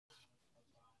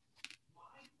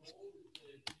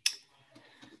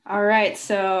All right,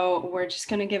 so we're just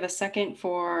going to give a second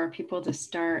for people to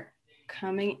start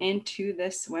coming into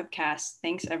this webcast.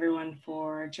 Thanks everyone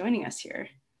for joining us here.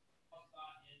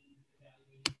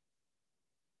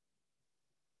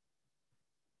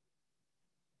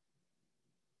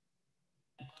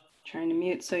 Trying to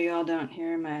mute so you all don't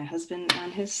hear my husband on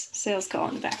his sales call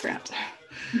in the background.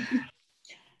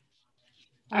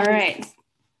 All right.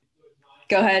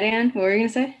 Go ahead, Anne. What were you going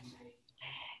to say?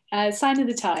 Sign of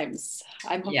the times.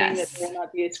 I'm hoping that there Yes. will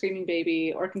not be a screaming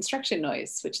baby or construction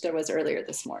noise, which there was earlier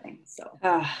this morning. So,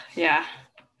 yeah.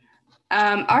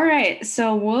 All right,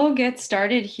 so we'll get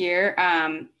started here.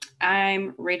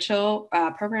 I'm Rachel,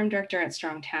 Program Director at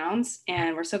Strong Towns,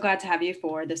 and we're so glad to have you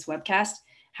for this webcast,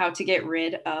 How to Get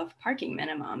Rid of Parking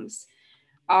Minimums.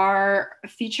 Our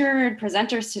featured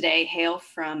presenters today hail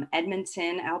from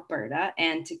Edmonton, Alberta,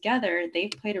 and together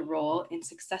they've played a role in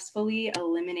successfully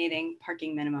eliminating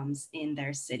parking minimums in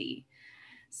their city.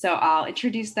 So I'll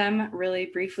introduce them really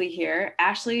briefly here.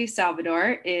 Ashley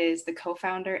Salvador is the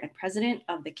co-founder and president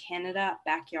of the Canada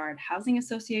Backyard Housing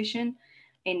Association,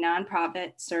 a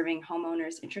nonprofit serving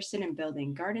homeowners interested in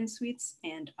building garden suites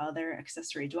and other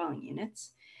accessory dwelling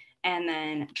units. And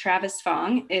then Travis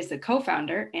Fong is the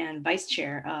co-founder and vice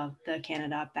chair of the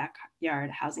Canada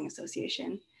Backyard Housing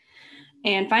Association.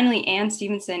 And finally, Anne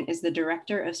Stevenson is the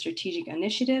director of strategic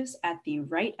initiatives at the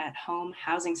Right at Home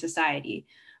Housing Society,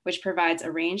 which provides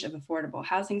a range of affordable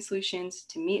housing solutions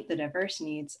to meet the diverse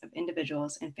needs of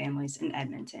individuals and families in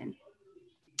Edmonton.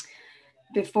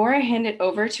 Before I hand it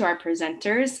over to our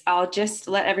presenters, I'll just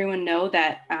let everyone know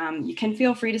that you can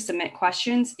feel free to submit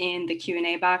questions in the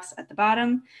Q&A box at the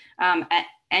bottom at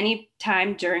any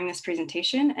time during this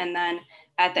presentation. And then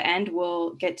at the end,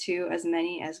 we'll get to as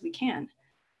many as we can.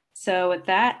 So with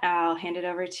that, I'll hand it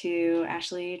over to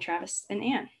Ashley, Travis, and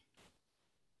Anne.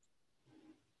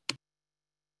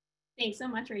 Thanks so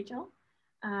much, Rachel.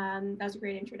 That was a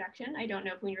great introduction. I don't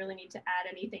know if we really need to add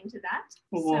anything to that.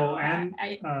 Well, Anne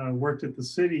worked at the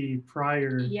city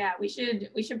prior. Yeah, we should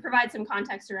provide some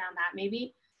context around that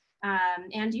maybe.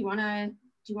 Anne, do you want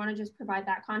to just provide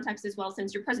that context as well,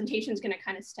 since your presentation is going to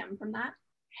kind of stem from that?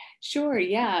 Sure,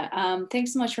 yeah.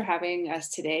 Thanks so much for having us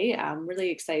today. I'm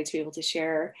really excited to be able to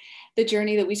share the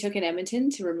journey that we took in Edmonton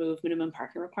to remove minimum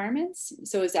parking requirements.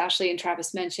 So as Ashley and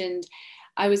Travis mentioned,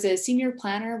 I was a senior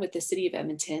planner with the City of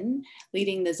Edmonton,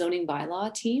 leading the zoning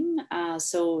bylaw team.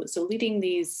 So leading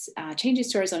these changes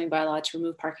to our zoning bylaw to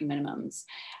remove parking minimums.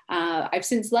 I've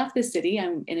since left the city.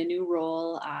 I'm in a new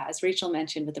role, as Rachel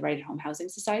mentioned, with the Right at Home Housing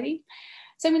Society.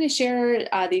 So I'm going to share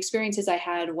the experiences I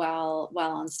had while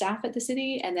on staff at the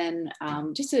city, and then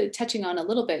just touching on a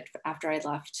little bit after I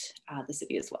left the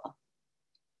city as well.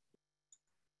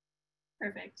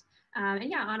 Perfect. And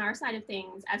yeah, on our side of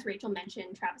things, as Rachel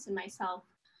mentioned, Travis and myself,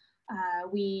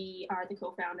 we are the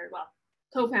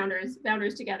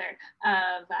founders together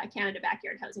of Canada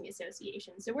Backyard Housing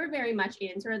Association. So we're very much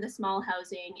in sort of the small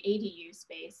housing ADU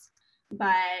space.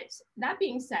 But that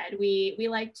being said, we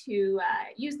like to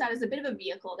use that as a bit of a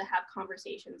vehicle to have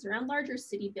conversations around larger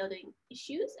city building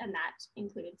issues, and that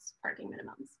includes parking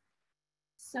minimums.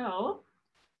 So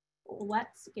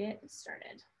let's get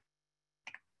started.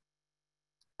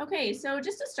 Okay, so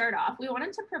just to start off, we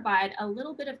wanted to provide a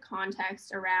little bit of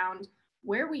context around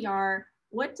where we are,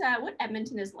 what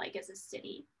Edmonton is like as a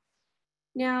city.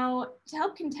 Now, to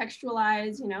help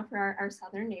contextualize, for our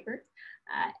southern neighbors,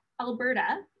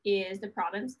 Alberta is the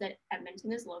province that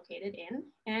Edmonton is located in,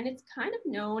 and it's kind of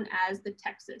known as the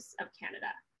Texas of Canada,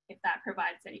 if that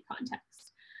provides any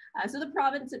context. So the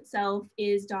province itself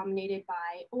is dominated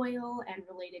by oil and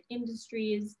related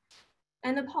industries,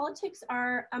 and the politics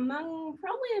are among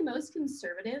probably the most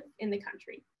conservative in the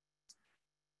country.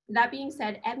 That being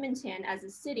said, Edmonton as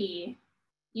a city,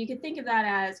 you could think of that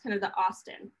as kind of the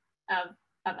Austin of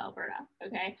Alberta,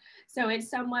 okay? So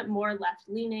it's somewhat more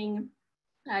left-leaning.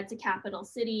 It's a capital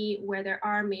city where there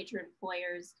are major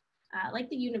employers like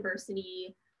the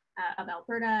University of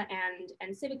Alberta,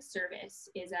 and civic service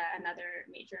is another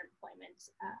major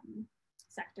employment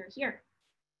sector here.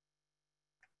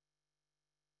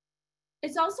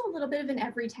 It's also a little bit of an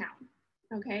every town,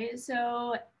 okay?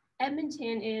 So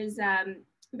Edmonton is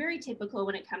very typical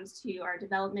when it comes to our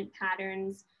development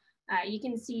patterns. You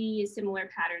can see similar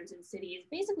patterns in cities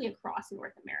basically across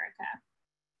North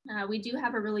America. We do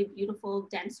have a really beautiful,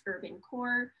 dense urban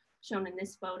core shown in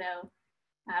this photo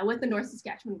with the North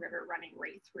Saskatchewan River running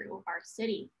right through our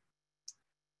city.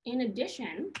 In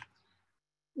addition,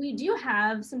 we do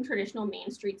have some traditional main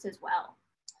streets as well.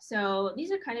 So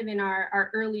these are kind of in our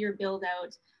earlier build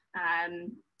out.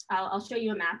 I'll show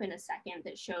you a map in a second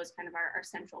that shows kind of our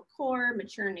central core,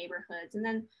 mature neighborhoods, and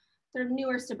then sort of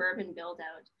newer suburban build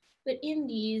out. But in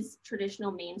these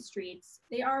traditional main streets,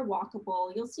 they are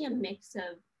walkable. You'll see a mix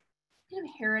of kind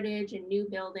of heritage and new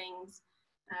buildings,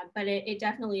 but it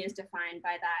definitely is defined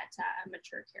by that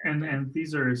mature character. And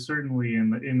these are certainly in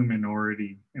the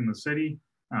minority in the city,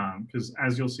 because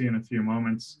as you'll see in a few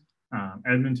moments,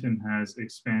 Edmonton has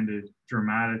expanded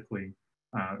dramatically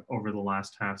over the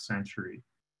last half century.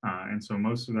 And so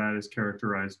most of that is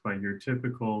characterized by your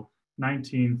typical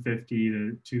 1950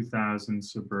 to 2000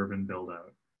 suburban build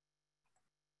out.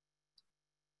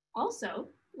 Also,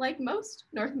 like most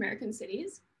North American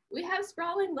cities, we have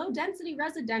sprawling low density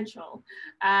residential,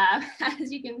 as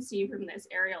you can see from this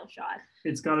aerial shot.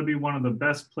 It's got to be one of the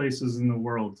best places in the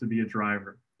world to be a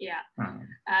driver. Yeah.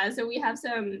 So we have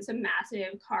some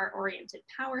massive car-oriented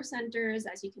power centers,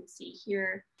 as you can see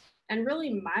here, and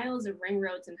really miles of ring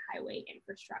roads and highway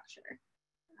infrastructure.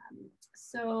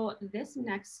 So this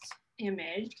next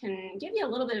image can give you a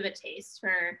little bit of a taste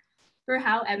for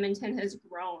how Edmonton has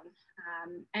grown.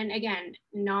 And again,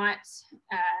 not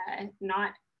a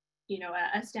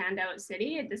standout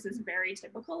city. This is very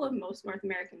typical of most North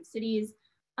American cities.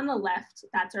 On the left,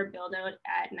 that's our build out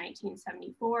at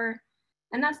 1974.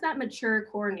 And that's that mature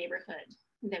core neighborhood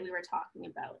that we were talking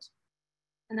about.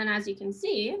 And then as you can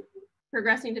see,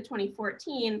 progressing to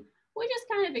 2014, we just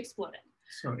kind of exploded.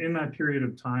 So in that period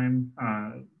of time,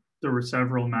 there were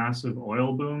several massive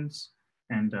oil booms.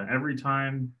 And every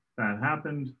time that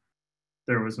happened,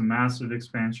 there was a massive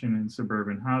expansion in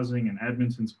suburban housing, and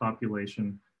Edmonton's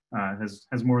population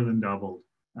has more than doubled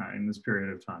in this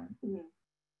period of time. Mm-hmm.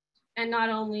 And not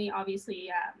only, obviously,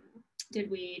 did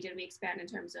we expand in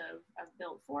terms of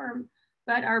built form,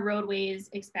 but our roadways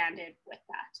expanded with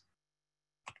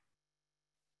that.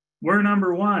 We're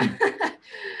number one.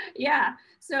 Yeah.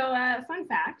 So fun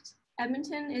fact,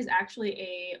 Edmonton is actually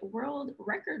a world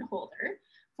record holder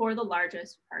for the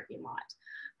largest parking lot.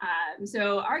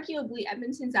 So arguably,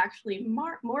 Edmonton's actually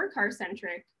more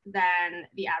car-centric than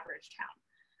the average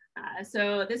town.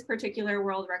 So this particular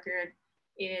world record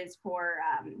is for,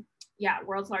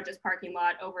 world's largest parking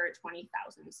lot, over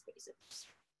 20,000 spaces.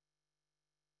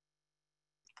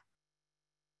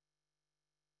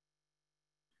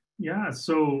 Yeah,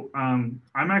 so I'm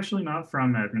actually not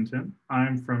from Edmonton.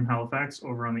 I'm from Halifax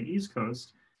over on the East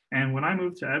Coast. And when I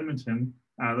moved to Edmonton,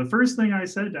 the first thing I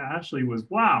said to Ashley was,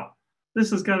 wow, this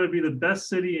has got to be the best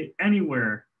city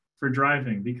anywhere for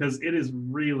driving, because it is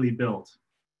really built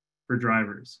for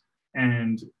drivers.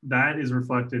 And that is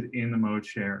reflected in the mode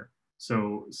share.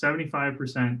 So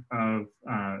 75% of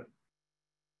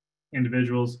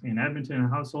individuals in Edmonton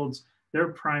households, their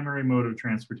primary mode of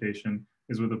transportation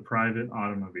is with a private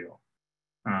automobile.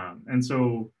 And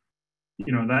so,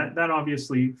 that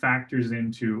obviously factors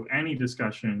into any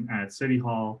discussion at City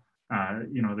Hall.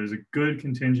 There's a good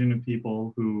contingent of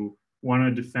people who want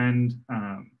to defend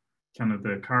kind of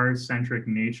the car-centric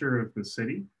nature of the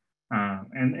city.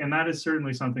 And that is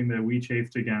certainly something that we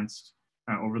chafed against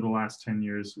over the last 10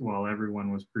 years while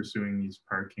everyone was pursuing these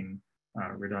parking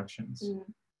reductions. Mm.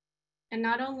 And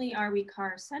not only are we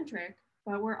car-centric,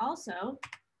 but we're also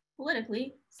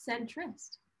politically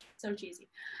centrist. So cheesy.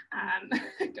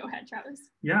 Go ahead, Travis.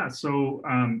 Yeah, so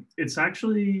it's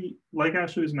actually, like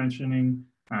Ashley was mentioning,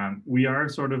 we are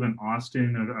sort of an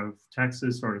Austin of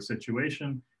Texas sort of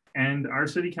situation. And our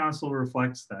city council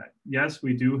reflects that. Yes,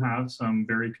 we do have some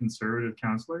very conservative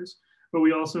councillors, but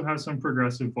we also have some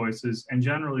progressive voices, and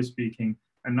generally speaking,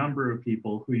 a number of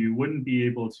people who you wouldn't be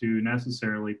able to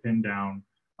necessarily pin down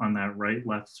on that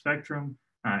right-left spectrum.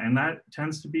 And that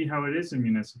tends to be how it is in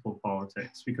municipal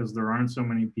politics, because there aren't so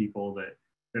many people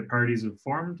that parties have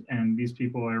formed, and these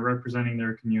people are representing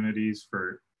their communities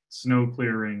for snow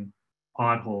clearing,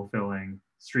 pothole filling,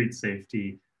 street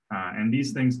safety, and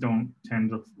these things don't tend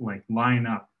to line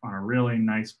up on a really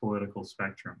nice political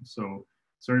spectrum. So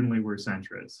certainly we're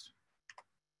centrist.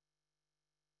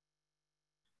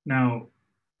 Now,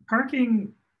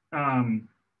 parking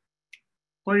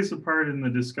plays a part in the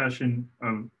discussion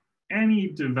of any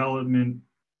development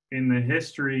in the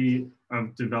history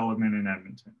of development in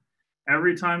Edmonton.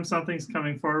 Every time something's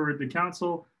coming forward to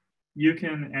council, you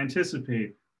can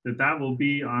anticipate that will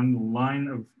be on the line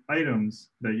of items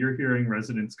that you're hearing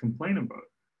residents complain about.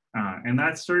 And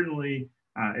that certainly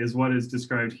is what is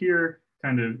described here,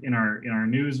 kind of in our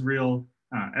newsreel.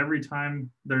 Every time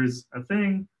there's a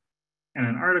thing and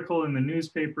an article in the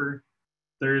newspaper,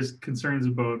 there's concerns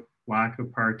about lack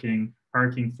of parking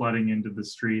flooding into the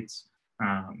streets,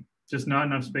 just not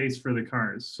enough space for the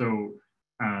cars. So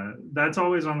that's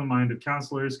always on the mind of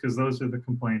councillors, because those are the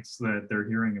complaints that they're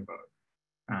hearing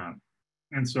about.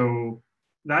 And so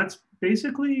that's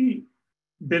basically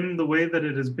been the way that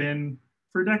it has been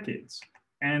for decades.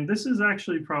 And this is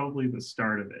actually probably the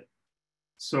start of it.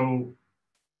 So,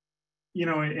 you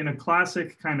know, in a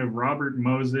classic kind of Robert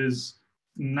Moses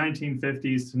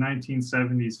 1950s to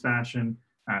 1970s fashion,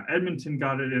 Edmonton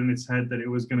got it in its head that it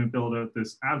was going to build out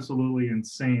this absolutely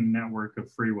insane network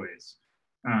of freeways.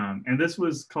 And this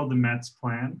was called the Met's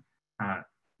Plan.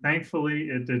 Thankfully,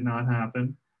 it did not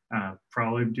happen,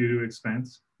 probably due to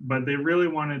expense, but they really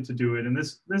wanted to do it. And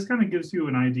this kind of gives you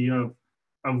an idea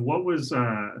of what was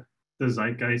the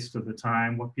zeitgeist of the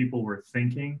time, what people were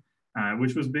thinking,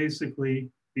 which was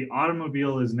basically the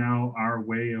automobile is now our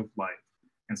way of life.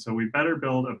 And so we better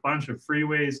build a bunch of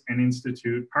freeways and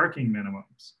institute parking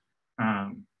minimums.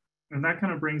 And that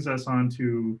kind of brings us on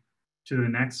to the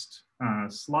next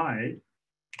slide,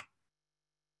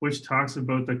 which talks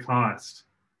about the cost.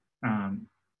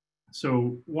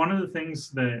 So one of the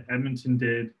things that Edmonton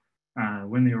did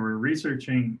when they were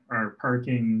researching our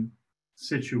parking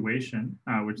situation,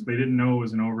 which they didn't know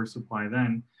was an oversupply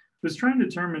then, was trying to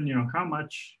determine, you know, how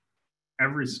much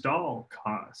every stall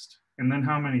cost, and then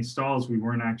how many stalls we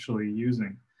weren't actually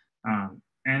using.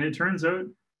 And it turns out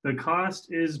the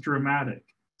cost is dramatic.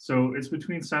 So it's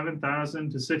between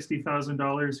 $7,000 to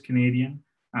 $60,000 Canadian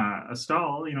a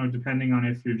stall, you know, depending on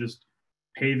if you're just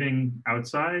paving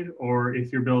outside or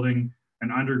if you're building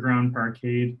an underground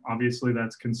parkade. Obviously,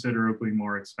 that's considerably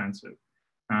more expensive.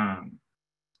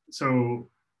 So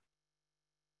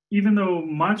even though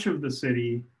much of the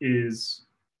city is,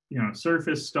 you know,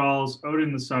 surface stalls out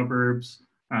in the suburbs,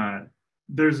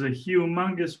 there's a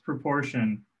humongous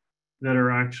proportion that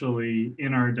are actually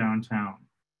in our downtown.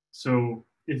 So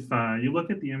if you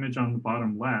look at the image on the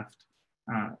bottom left,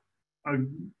 a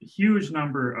huge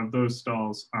number of those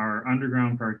stalls are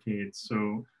underground parkades.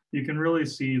 So you can really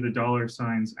see the dollar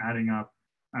signs adding up.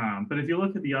 But if you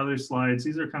look at the other slides,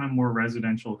 these are kind of more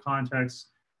residential contexts.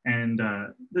 And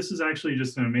this is actually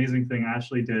just an amazing thing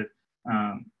Ashley did.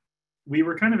 We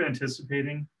were kind of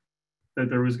anticipating that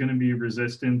there was going to be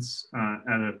resistance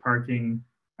at a parking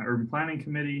urban planning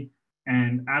committee.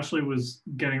 And Ashley was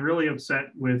getting really upset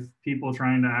with people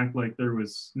trying to act like there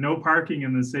was no parking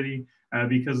in the city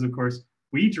because, of course,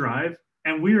 we drive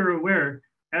and we are aware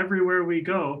everywhere we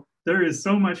go, there is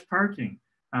so much parking.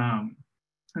 And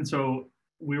so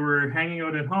we were hanging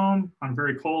out at home on a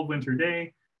very cold winter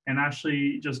day, and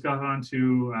Ashley just got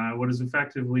onto what is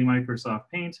effectively Microsoft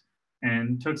Paint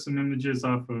and took some images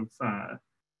off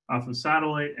of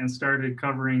satellite and started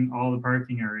covering all the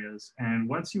parking areas. And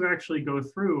once you actually go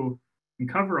through and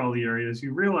cover all the areas,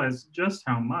 you realize just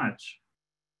how much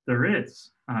there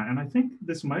is. And I think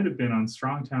this might have been on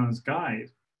Strongtown's guide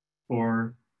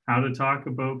for how to talk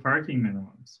about parking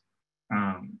minimums.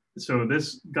 So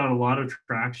this got a lot of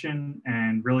traction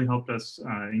and really helped us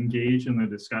engage in the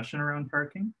discussion around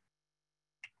parking.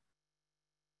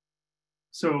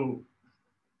 So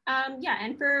yeah,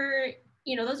 and for,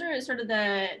 you know, those are sort of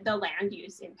the land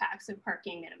use impacts of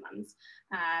parking minimums,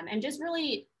 and just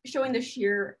really showing the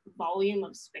sheer volume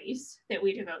of space that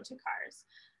we devote to cars.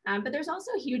 But there's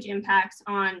also huge impacts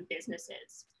on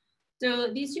businesses.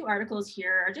 So these two articles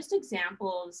here are just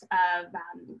examples of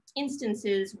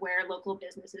instances where local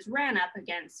businesses ran up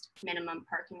against minimum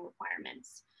parking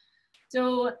requirements.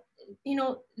 So, you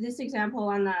know, this example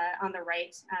on the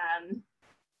right,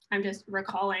 I'm just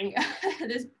recalling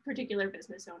this particular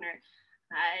business owner.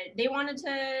 They wanted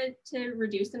to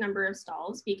reduce the number of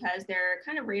stalls because they're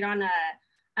kind of right on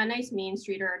a nice main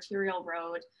street or arterial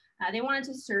road. They wanted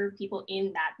to serve people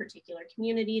in that particular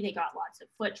community. They got lots of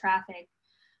foot traffic,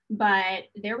 but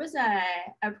there was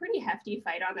a pretty hefty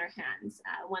fight on their hands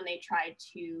when they tried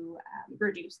to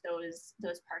reduce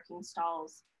those parking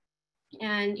stalls.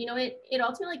 And, you know, it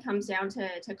ultimately comes down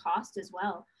to cost as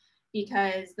well,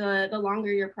 because the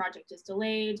longer your project is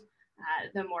delayed,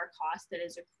 the more cost that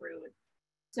is accrued.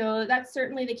 So that's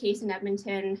certainly the case in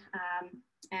Edmonton,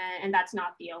 and that's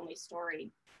not the only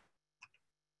story.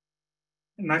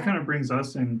 And that kind of brings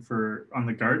us in on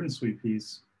the garden suite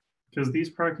piece, because these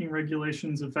parking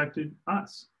regulations affected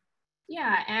us.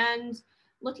 Yeah, and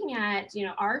looking at, you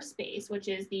know, our space, which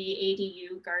is the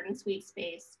ADU garden suite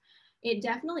space, it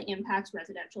definitely impacts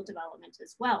residential development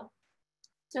as well.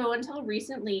 So until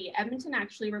recently, Edmonton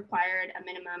actually required a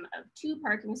minimum of 2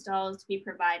 parking stalls to be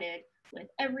provided with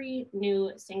every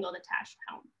new single detached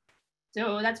home.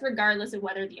 So that's regardless of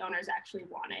whether the owners actually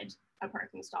wanted a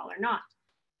parking stall or not.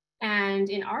 And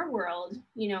in our world,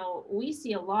 you know, we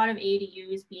see a lot of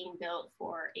ADUs being built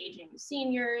for aging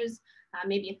seniors,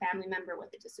 maybe a family member with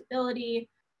a disability.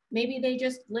 Maybe they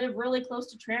just live really close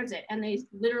to transit and they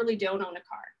literally don't own a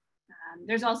car.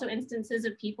 There's also instances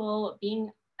of people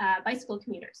being bicycle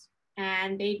commuters.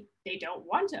 and they don't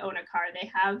want to own a car.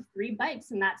 They have 3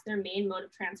 bikes and that's their main mode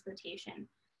of transportation.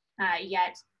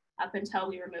 Yet up until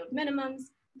we removed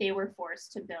minimums, they were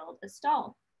forced to build a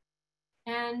stall.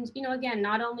 And, you know, again,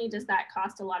 not only does that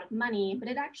cost a lot of money, but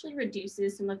it actually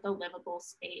reduces some of the livable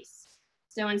space.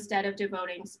 So instead of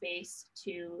devoting space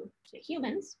to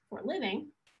humans for living,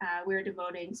 we're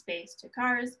devoting space to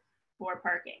cars for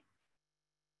parking.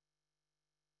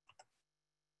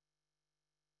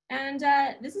 And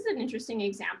this is an interesting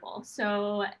example.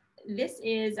 So this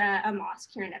is a mosque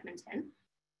here in Edmonton,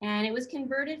 and it was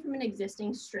converted from an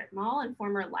existing strip mall and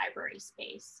former library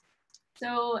space.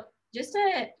 So just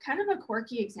a kind of a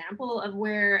quirky example of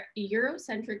where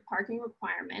Eurocentric parking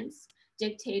requirements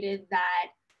dictated that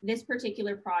this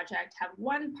particular project have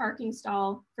 1 parking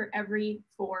stall for every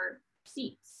 4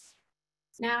 seats.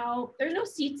 Now, there's no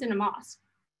seats in a mosque,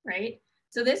 right?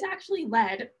 So this actually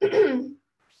led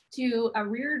to a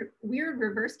weird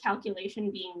reverse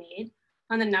calculation being made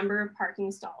on the number of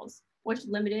parking stalls, which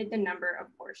limited the number of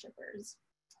worshipers.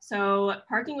 So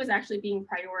parking was actually being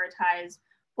prioritized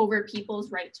over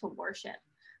people's right to worship.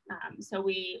 So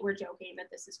we were joking that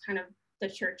this is kind of the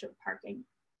church of parking.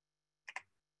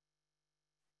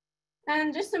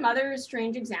 And just some other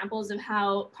strange examples of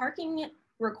how parking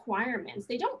requirements,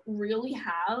 they don't really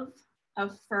have a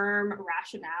firm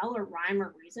rationale or rhyme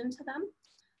or reason to them.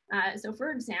 So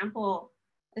for example,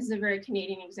 this is a very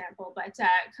Canadian example, but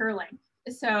curling.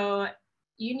 So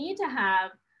you need to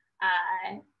have,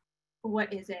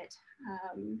 what is it?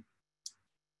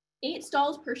 8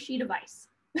 stalls per sheet of ice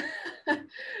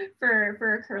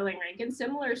for a curling rink, and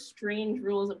similar strange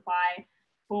rules apply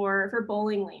for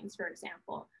bowling lanes, for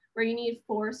example, where you need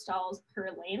 4 stalls per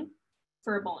lane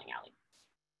for a bowling alley.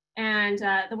 And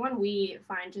the one we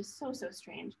find just so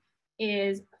strange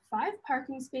is 5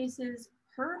 parking spaces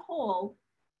per hole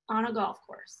on a golf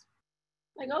course.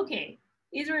 Like, okay,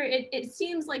 these were, it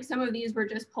seems like some of these were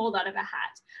just pulled out of a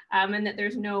hat, and that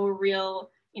there's no real,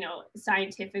 you know,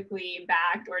 scientifically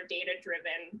backed or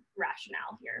data-driven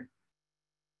rationale here.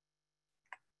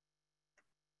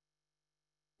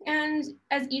 And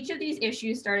as each of these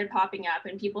issues started popping up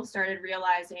and people started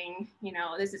realizing, you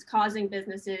know, this is causing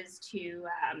businesses to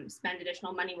spend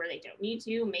additional money where they don't need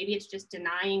to, maybe it's just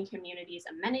denying communities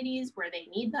amenities where they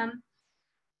need them,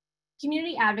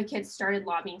 community advocates started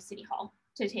lobbying City Hall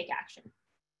to take action.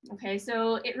 Okay,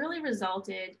 so it really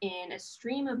resulted in a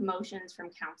stream of motions from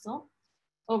council,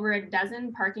 over a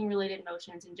dozen parking related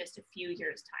motions in just a few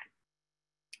years' time.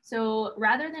 So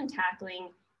rather than tackling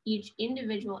each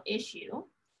individual issue,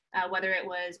 whether it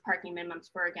was parking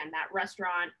minimums for, again, that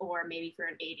restaurant, or maybe for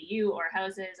an ADU or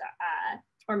houses,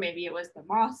 or maybe it was the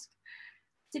mosque,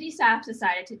 city staff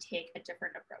decided to take a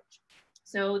different approach.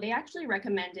 So they actually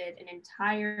recommended an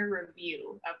entire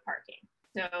review of parking.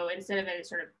 So instead of a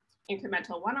sort of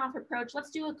incremental one-off approach,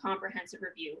 let's do a comprehensive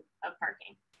review of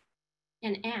parking.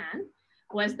 And Anne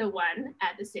was the one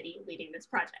at the city leading this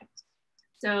project.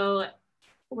 So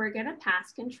we're gonna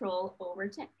pass control over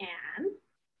to Anne.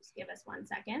 Just give us 1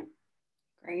 second.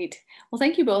 Great. Well,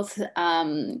 thank you both.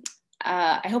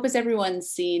 I hope as everyone's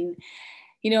seen,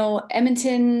 you know,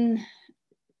 Edmonton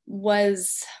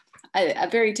was a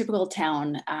very typical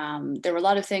town. There were a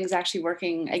lot of things actually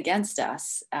working against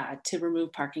us to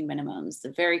remove parking minimums.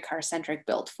 The very car-centric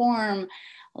built form,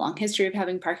 a long history of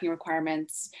having parking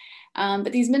requirements.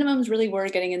 But these minimums really were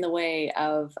getting in the way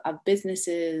of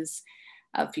businesses,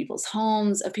 of people's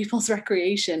homes, of people's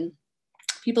recreation,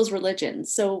 people's religion.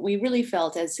 So we really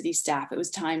felt as city staff, it was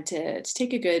time to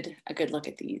take a good look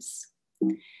at these.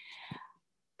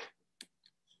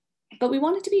 But we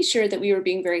wanted to be sure that we were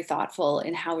being very thoughtful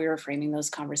in how we were framing those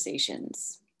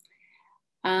conversations.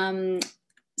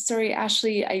 Sorry,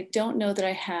 Ashley, I don't know that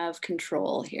I have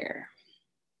control here.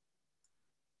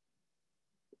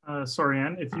 Sorry,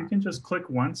 Anne, if you can just click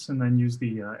once and then use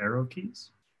the arrow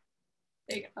keys.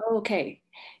 There you go. Okay.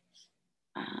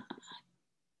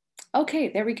 Okay,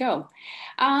 there we go.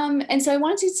 And so I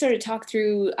wanted to sort of talk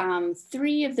through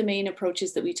 3 of the main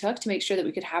approaches that we took to make sure that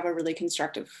we could have a really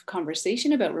constructive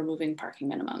conversation about removing parking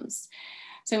minimums.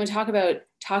 So I'm going to talk about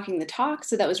talking the talk.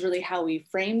 So that was really how we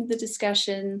framed the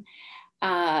discussion.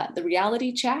 The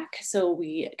reality check. So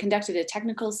we conducted a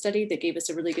technical study that gave us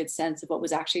a really good sense of what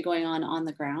was actually going on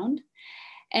the ground.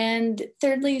 And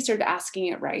thirdly, sort of asking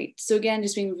it right. So again,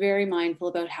 just being very mindful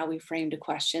about how we framed a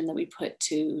question that we put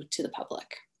to the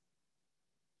public.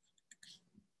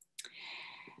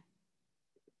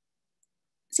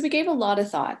 So we gave a lot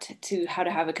of thought to how to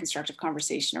have a constructive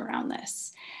conversation around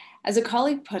this. As a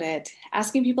colleague put it,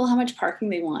 asking people how much parking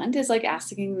they want is like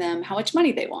asking them how much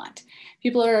money they want.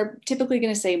 People are typically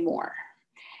going to say more.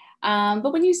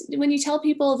 But when you tell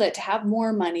people that to have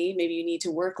more money, maybe you need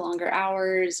to work longer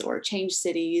hours or change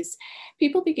cities,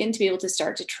 people begin to be able to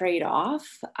start to trade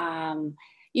off,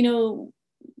 the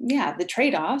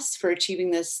trade-offs for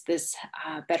achieving this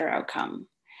better outcome.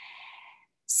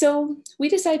 So we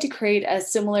decided to create a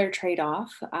similar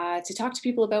trade-off to talk to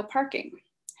people about parking.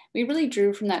 We really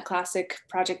drew from that classic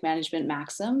project management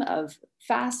maxim of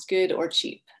fast, good, or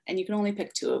cheap, and you can only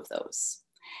pick two of those.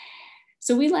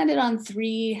 So we landed on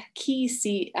three key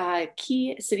city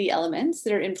elements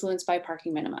that are influenced by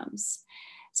parking minimums.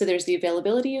 So there's the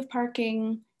availability of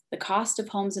parking, the cost of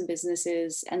homes and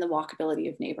businesses, and the walkability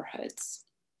of neighborhoods.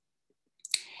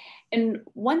 And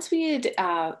once we had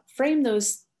framed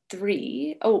those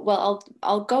three,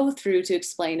 I'll go through to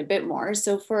explain a bit more.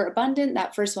 So for abundant,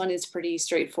 that first one is pretty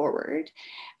straightforward.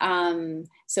 The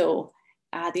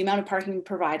amount of parking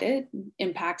provided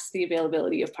impacts the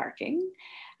availability of parking.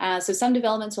 So some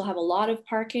developments will have a lot of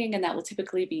parking, and that will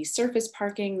typically be surface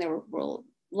parking. There will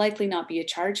likely not be a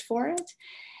charge for it.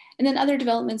 And then other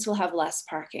developments will have less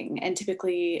parking, and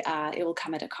typically it will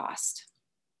come at a cost.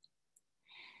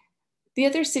 The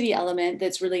other city element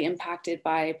that's really impacted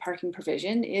by parking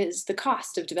provision is the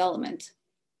cost of development.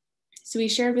 So we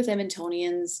shared with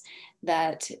Edmontonians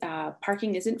that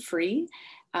parking isn't free.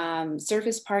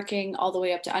 Surface parking all the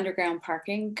way up to underground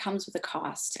parking comes with a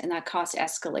cost, and that cost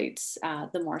escalates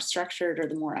the more structured or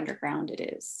the more underground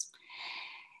it is.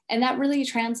 And that really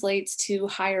translates to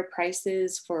higher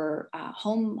prices for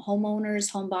homeowners,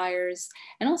 home buyers,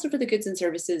 and also for the goods and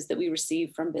services that we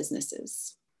receive from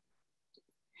businesses.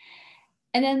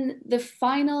 And then the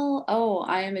final,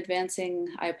 I am advancing,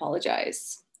 I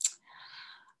apologize.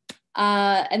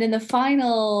 And then the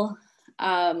final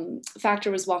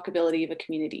factor was walkability of a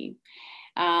community.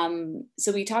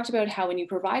 So we talked about how when you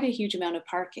provide a huge amount of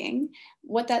parking,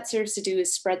 what that serves to do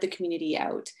is spread the community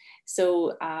out.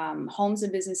 So homes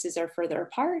and businesses are further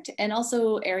apart, and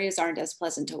also areas aren't as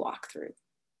pleasant to walk through.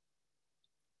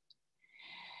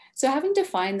 So having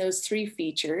defined those three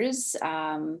features,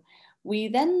 we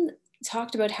then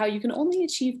talked about how you can only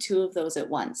achieve two of those at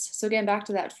once. So again, back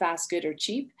to that fast, good, or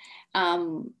cheap.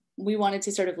 We wanted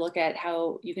to sort of look at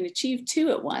how you can achieve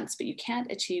two at once, but you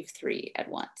can't achieve three at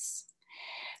once.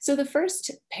 So the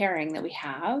first pairing that we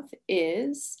have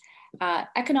is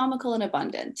economical and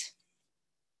abundant.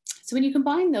 So when you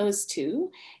combine those two,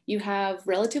 you have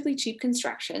relatively cheap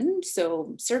construction.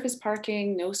 So surface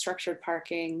parking, no structured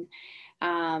parking,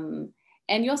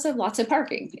 and you also have lots of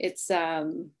parking. It's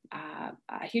a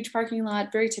huge parking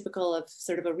lot, very typical of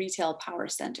sort of a retail power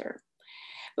center.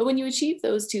 But when you achieve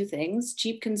those two things,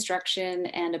 cheap construction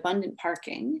and abundant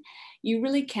parking, you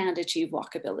really can't achieve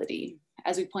walkability.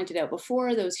 As we pointed out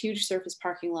before, those huge surface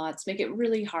parking lots make it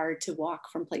really hard to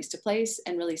walk from place to place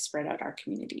and really spread out our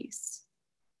communities.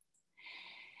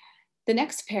 The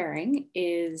next pairing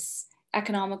is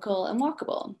economical and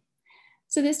walkable.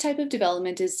 So this type of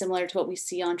development is similar to what we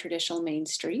see on traditional main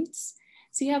streets.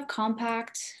 So you have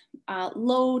compact,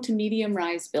 low to medium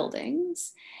rise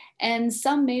buildings, and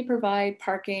some may provide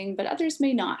parking, but others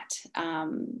may not.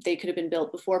 They could have been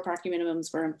built before parking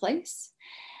minimums were in place.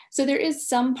 So there is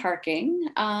some parking,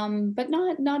 but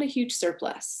not a huge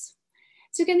surplus.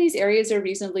 So again, these areas are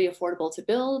reasonably affordable to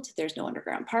build. There's no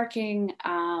underground parking.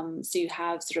 So you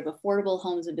have sort of affordable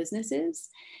homes and businesses,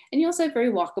 and you also have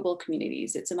very walkable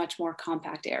communities. It's a much more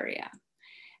compact area.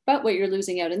 But what you're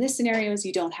losing out in this scenario is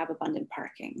you don't have abundant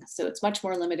parking. So it's much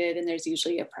more limited, and there's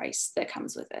usually a price that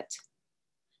comes with it.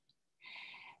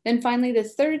 Then finally, the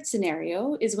third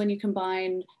scenario is when you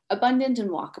combine abundant and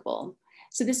walkable.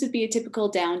 So this would be a typical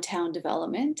downtown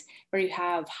development where you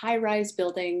have high-rise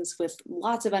buildings with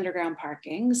lots of underground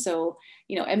parking. So,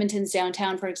 Edmonton's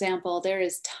downtown, for example, there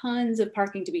is tons of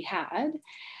parking to be had,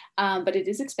 but it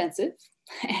is expensive.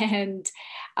 And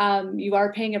you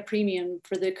are paying a premium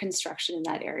for the construction in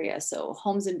that area. So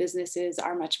homes and businesses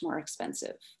are much more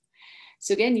expensive.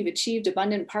 So again, you've achieved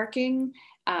abundant parking,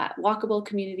 walkable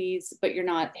communities, but you're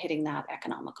not hitting that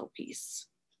economical piece.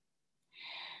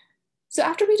 So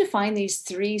after we defined these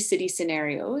three city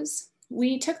scenarios,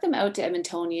 we took them out to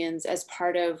Edmontonians as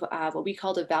part of what we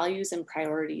called a values and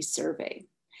priorities survey.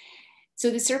 So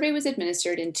the survey was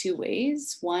administered in two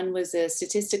ways. One was a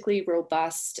statistically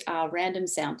robust random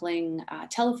sampling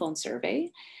telephone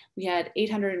survey. We had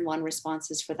 801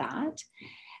 responses for that.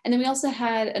 And then we also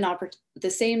had the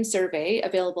same survey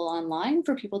available online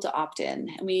for people to opt in.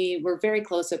 And we were very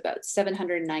close, about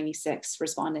 796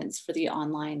 respondents for the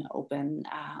online open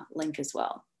link as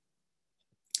well.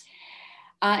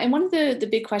 And one of the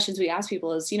big questions we asked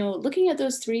people is, looking at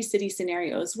those three city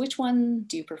scenarios, which one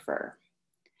do you prefer?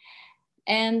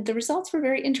 And the results were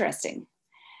very interesting.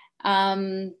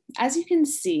 As you can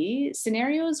see,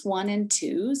 scenarios 1 and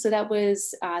 2, so that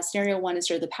was scenario 1 is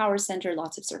sort of the power center,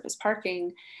 lots of surface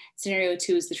parking. Scenario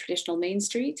 2 is the traditional Main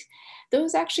Street.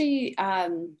 Those actually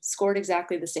scored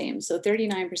exactly the same. So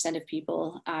 39% of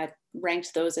people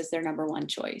ranked those as their number 1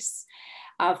 choice,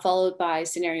 followed by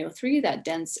scenario 3, that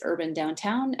dense urban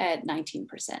downtown, at 19%.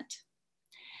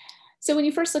 So when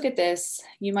you first look at this,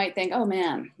 you might think, oh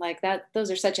man, like those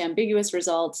are such ambiguous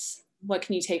results. What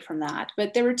can you take from that?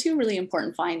 But there were 2 really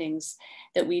important findings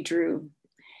that we drew.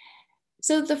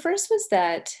 So the first was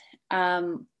that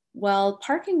while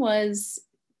parking was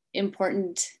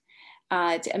important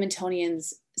to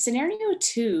Edmontonians, scenario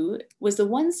 2 was the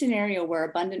one scenario where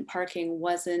abundant parking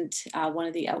wasn't one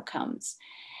of the outcomes.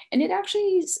 And it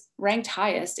actually ranked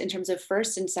highest in terms of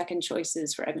first and second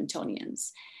choices for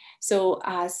Edmontonians. So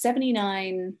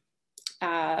 79%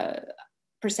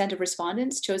 of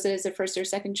respondents chose it as a first or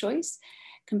second choice,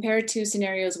 compared to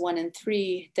scenarios 1 and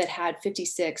 3 that had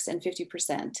 56 and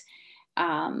 50%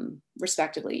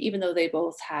 respectively, even though they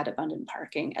both had abundant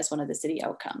parking as one of the city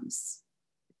outcomes.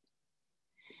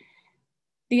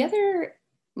 The other,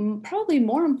 probably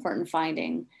more important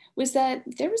finding was that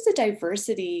there was a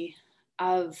diversity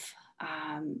of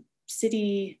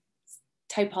city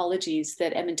typologies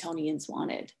that Edmontonians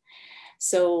wanted.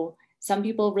 So some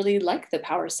people really like the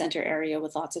power center area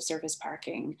with lots of surface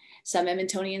parking. Some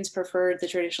Edmontonians preferred the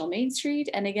traditional Main Street,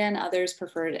 and again, others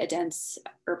preferred a dense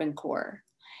urban core.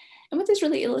 And what this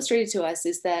really illustrated to us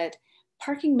is that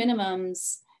parking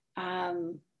minimums,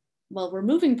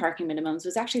 removing parking minimums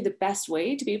was actually the best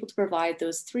way to be able to provide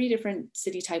those 3 different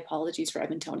city typologies for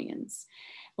Edmontonians.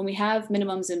 When we have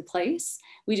minimums in place,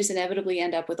 we just inevitably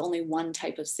end up with only one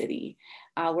type of city.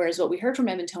 Whereas what we heard from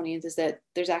Edmontonians is that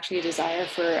there's actually a desire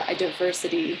for a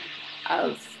diversity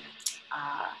of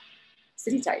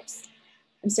city types.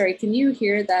 I'm sorry, can you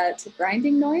hear that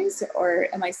grinding noise, or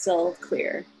am I still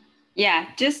clear? Yeah,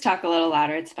 just talk a little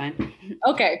louder, it's fine.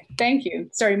 Okay, thank you.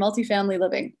 Sorry, multifamily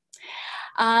living.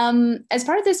 As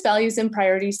part of this values and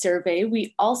priorities survey,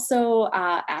 we also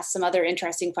asked some other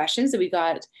interesting questions that we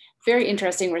got very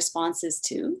interesting responses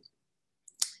to.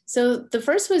 So the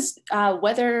first was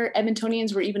whether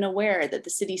Edmontonians were even aware that the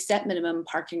city set minimum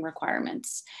parking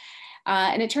requirements.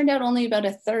 And it turned out only about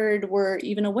 1/3 were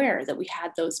even aware that we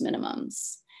had those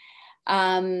minimums.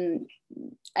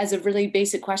 As a really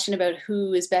basic question about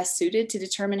who is best suited to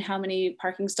determine how many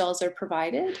parking stalls are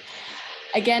provided,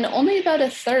 again, only about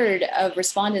 1/3 of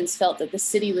respondents felt that the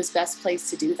city was best placed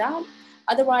to do that.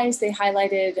 Otherwise, they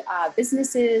highlighted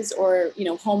businesses or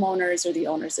homeowners or the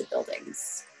owners of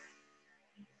buildings.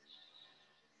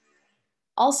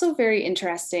 Also very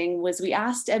interesting was we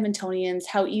asked Edmontonians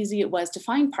how easy it was to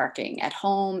find parking at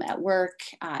home, at work,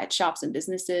 at shops and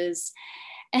businesses.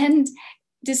 And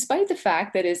despite the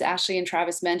fact that, as Ashley and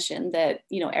Travis mentioned, that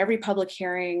every public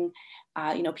hearing,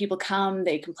 people come,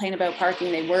 they complain about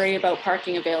parking, they worry about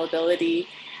parking availability.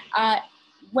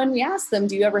 When we asked them,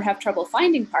 do you ever have trouble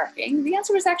finding parking? The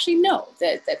answer was actually no,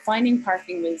 that finding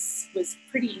parking was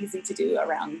pretty easy to do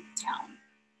around town.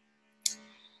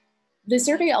 The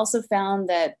survey also found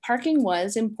that parking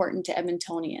was important to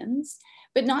Edmontonians,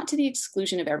 but not to the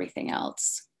exclusion of everything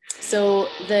else. So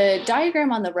the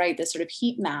diagram on the right, the sort of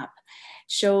heat map,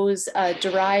 shows a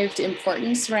derived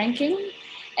importance ranking.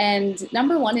 And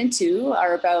number 1 and 2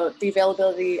 are about the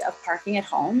availability of parking at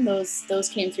home. Those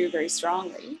came through very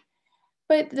strongly.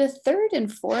 But the 3rd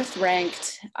and 4th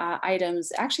ranked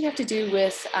items actually have to do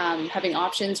with having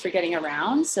options for getting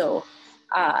around. So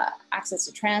access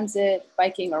to transit,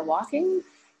 biking or walking,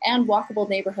 and walkable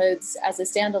neighborhoods as a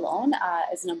standalone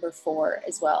as number 4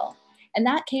 as well. And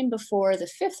that came before the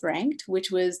 5th ranked,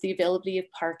 which was the availability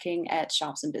of parking at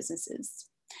shops and businesses.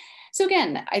 So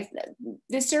again,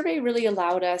 this survey really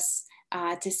allowed us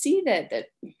to see that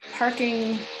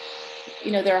parking,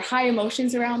 there are high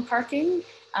emotions around parking,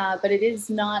 but it is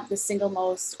not the single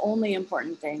most only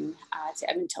important thing to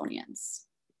Edmontonians.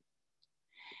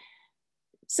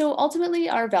 So ultimately,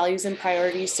 our values and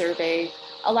priorities survey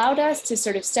allowed us to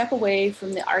sort of step away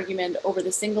from the argument over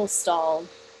the single stall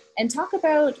and talk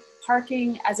about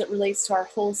parking as it relates to our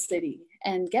whole city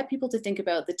and get people to think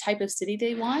about the type of city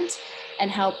they want and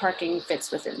how parking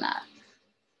fits within that.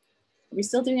 Are we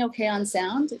still doing okay on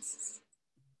sound?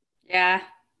 Yeah,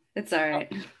 it's all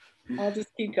right. I'll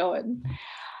just keep going.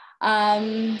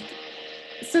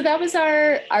 So that was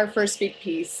our first big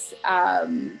piece.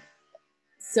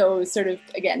 So sort of,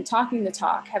 again, talking the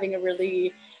talk, having a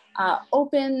really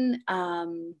open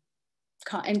and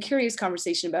curious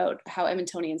conversation about how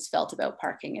Edmontonians felt about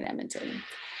parking in Edmonton.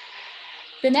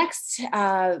 The next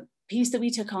piece that we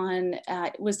took on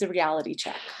was the reality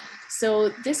check. So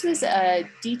this was a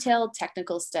detailed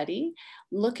technical study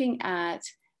looking at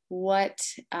what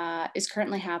is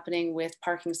currently happening with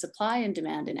parking supply and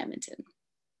demand in Edmonton.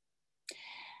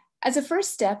 As a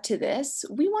first step to this,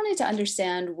 we wanted to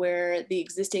understand where the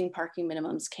existing parking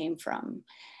minimums came from.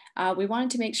 We wanted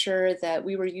to make sure that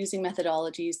we were using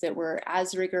methodologies that were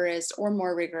as rigorous or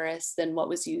more rigorous than what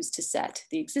was used to set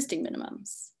the existing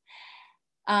minimums.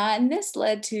 And this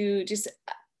led to just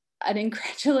an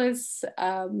incredulous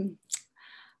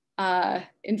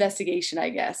investigation, I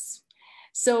guess.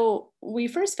 So we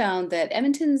first found that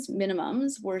Edmonton's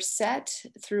minimums were set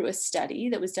through a study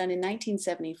that was done in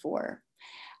 1974.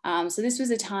 So this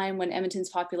was a time when Edmonton's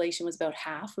population was about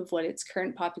half of what its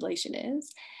current population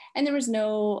is. And there was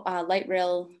no light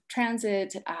rail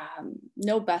transit,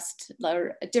 no bus,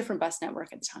 or a different bus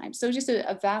network at the time. So just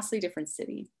a vastly different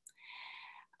city.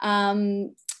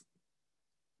 The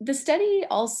study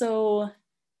also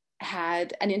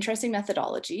had an interesting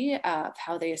methodology of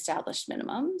how they established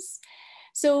minimums.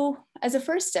 So as a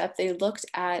first step, they looked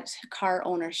at car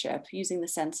ownership using the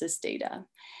census data.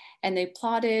 And they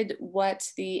plotted what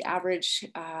the average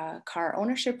car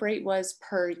ownership rate was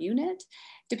per unit,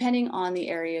 depending on the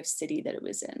area of city that it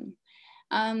was in.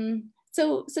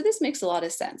 So this makes a lot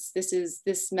of sense.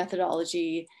 This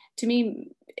methodology, to me,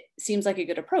 seems like a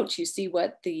good approach. You see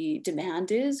what the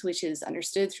demand is, which is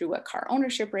understood through what car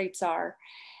ownership rates are,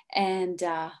 and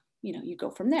you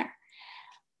go from there.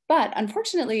 But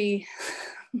unfortunately,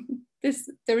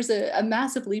 there was a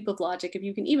massive leap of logic, if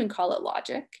you can even call it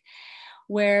logic,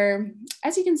 where,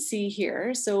 as you can see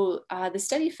here, so the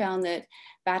study found that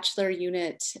bachelor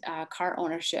unit car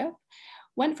ownership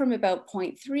went from about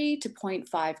 0.3 to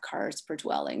 0.5 cars per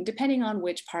dwelling, depending on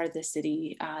which part of the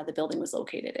city the building was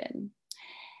located in.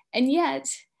 And yet,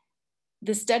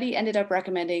 the study ended up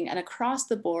recommending an across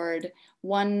the board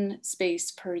 1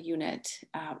 space per unit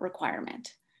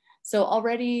requirement. So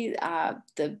already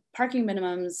the parking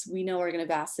minimums we know are going to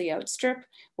vastly outstrip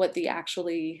what the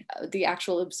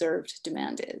actual observed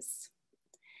demand is.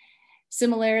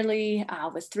 Similarly,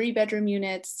 with 3-bedroom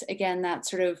units, again, that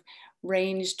sort of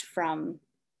ranged from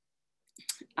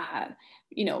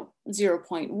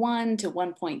 0.1 to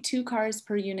 1.2 cars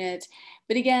per unit.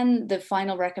 But again, the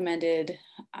final recommended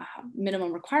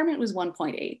minimum requirement was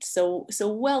 1.8, so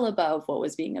well above what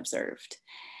was being observed.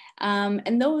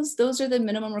 And those are the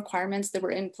minimum requirements that were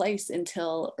in place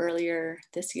until earlier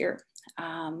this year,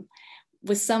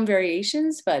 with some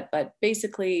variations, but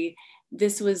basically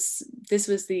this was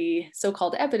the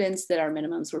so-called evidence that our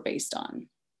minimums were based on.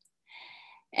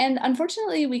 And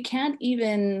unfortunately, we can't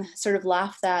even sort of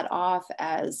laugh that off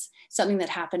as something that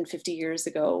happened 50 years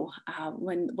ago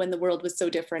when the world was so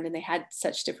different and they had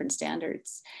such different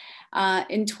standards.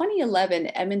 In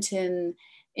 2011, Edmonton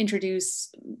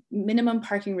introduce minimum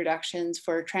parking reductions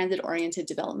for transit-oriented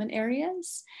development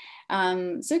areas.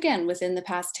 So again, within the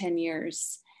past 10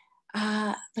 years.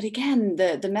 But again,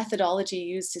 the methodology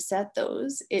used to set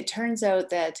those, it turns out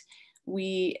that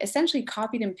we essentially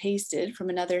copied and pasted from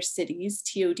another city's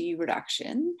TOD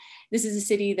reduction. This is a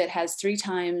city that has 3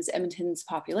 times Edmonton's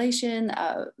population,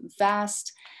 a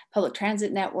vast public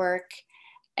transit network.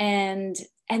 And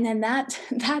then that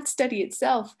study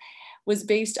itself was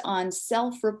based on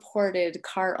self-reported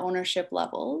car ownership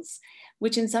levels,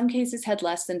 which in some cases had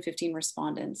less than 15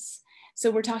 respondents.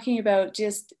 So we're talking about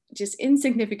just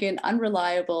insignificant,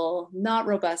 unreliable, not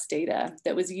robust data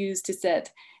that was used to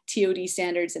set TOD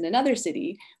standards in another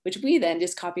city, which we then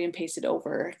just copied and pasted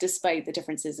over despite the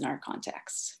differences in our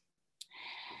context.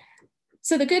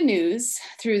 So the good news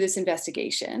through this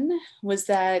investigation was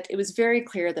that it was very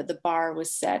clear that the bar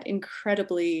was set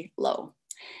incredibly low.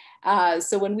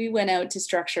 So when we went out to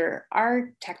structure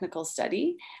our technical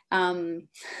study,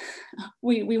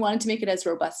 we wanted to make it as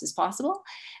robust as possible.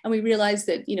 And we realized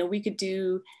that, we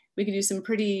could do some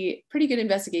pretty good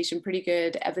investigation, pretty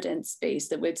good evidence base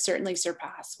that would certainly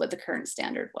surpass what the current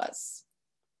standard was.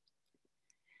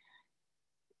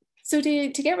 So to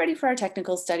get ready for our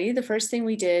technical study, the first thing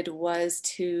we did was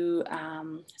to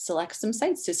select some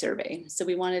sites to survey. So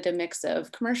we wanted a mix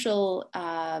of commercial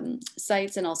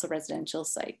sites and also residential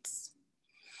sites.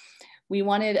 We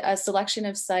wanted a selection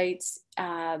of sites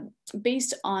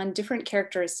based on different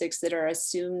characteristics that are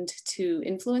assumed to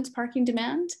influence parking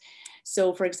demand.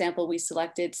 So for example, we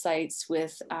selected sites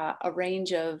with a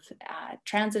range of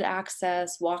transit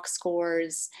access, walk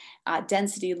scores,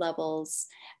 density levels,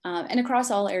 and across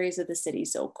all areas of the city.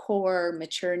 So core,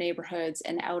 mature neighborhoods,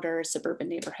 and outer suburban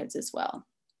neighborhoods as well.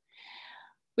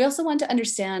 We also want to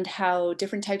understand how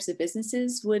different types of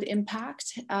businesses would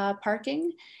impact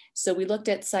parking. So we looked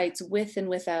at sites with and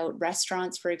without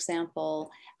restaurants, for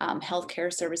example,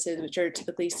 healthcare services, which are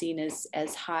typically seen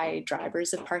as high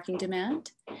drivers of parking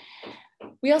demand.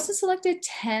 We also selected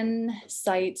 10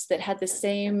 sites that had the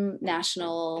same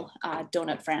national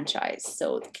donut franchise.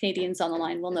 So the Canadians on the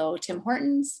line will know Tim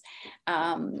Hortons.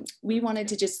 We wanted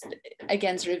to just,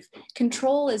 again, sort of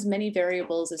control as many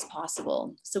variables as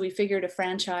possible. So we figured a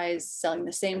franchise selling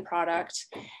the same product,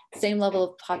 same level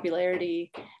of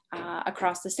popularity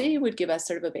across the city would give us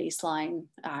sort of a baseline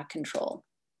control.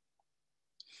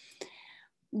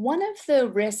 One of the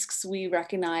risks we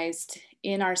recognized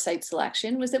in our site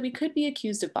selection was that we could be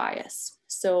accused of bias.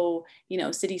 So,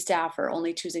 city staff are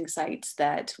only choosing sites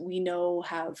that we know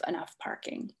have enough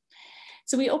parking.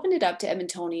 So we opened it up to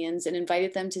Edmontonians and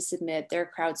invited them to submit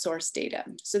their crowdsourced data.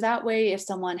 So that way, if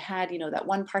someone had, that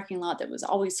one parking lot that was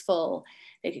always full,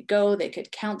 they could go, they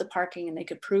could count the parking, and they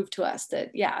could prove to us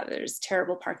that, yeah, there's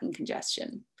terrible parking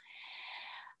congestion.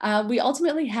 We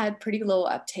ultimately had pretty low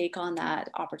uptake on that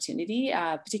opportunity,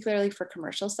 particularly for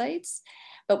commercial sites.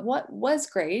 But what was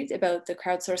great about the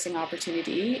crowdsourcing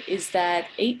opportunity is that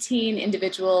 18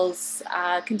 individuals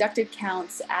conducted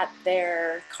counts at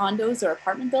their condos or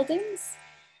apartment buildings.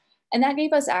 And that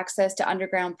gave us access to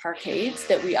underground parkades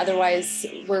that we otherwise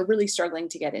were really struggling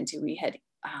to get into. We had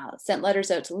sent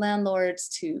letters out to landlords,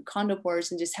 to condo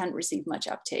boards, and just hadn't received much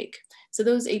uptake. So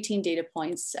those 18 data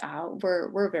points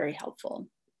were very helpful.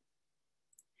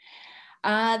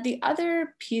 The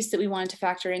other piece that we wanted to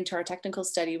factor into our technical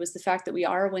study was the fact that we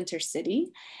are a winter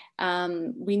city.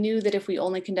 We knew that if we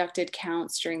only conducted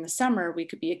counts during the summer, we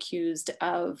could be accused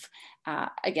of,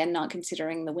 again, not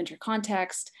considering the winter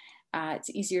context. It's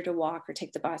easier to walk or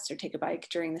take the bus or take a bike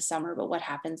during the summer, but what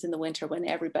happens in the winter when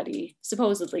everybody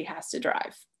supposedly has to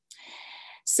drive?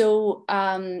 So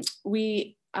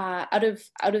we out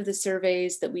of the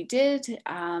surveys that we did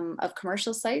of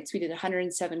commercial sites, we did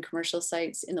 107 commercial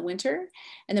sites in the winter,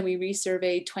 and then we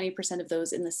resurveyed 20% of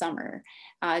those in the summer,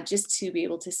 just to be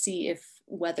able to see if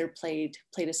weather played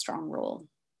a strong role.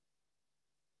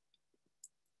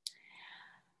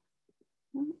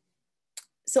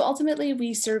 So ultimately,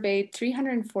 we surveyed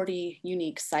 340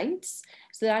 unique sites.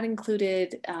 So that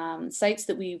included sites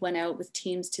that we went out with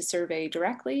teams to survey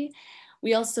directly.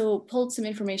 We also pulled some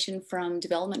information from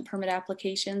development permit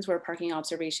applications where parking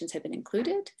observations had been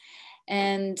included.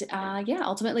 And yeah,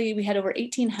 ultimately we had over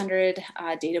 1,800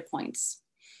 data points.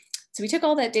 So we took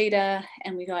all that data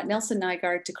and we got Nelson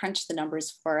Nygaard to crunch the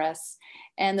numbers for us.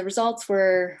 And the results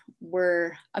were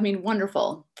I mean,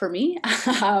 wonderful for me,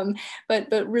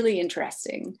 but really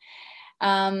interesting.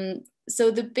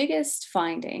 So the biggest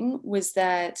finding was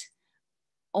that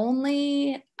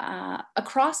only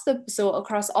across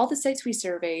all the sites we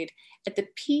surveyed, at the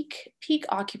peak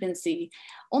occupancy,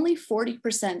 only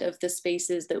 40% of the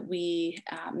spaces that we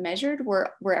measured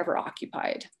were ever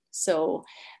occupied. So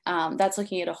that's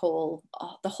looking at the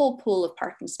whole pool of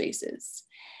parking spaces.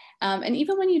 And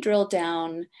even when you drill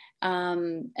down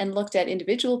and looked at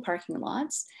individual parking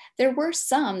lots, there were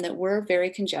some that were very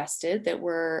congested, that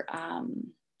were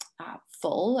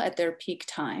full at their peak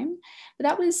time, but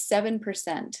that was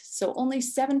 7%. So only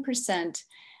 7%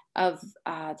 of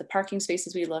the parking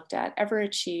spaces we looked at ever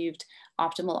achieved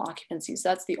optimal occupancy. So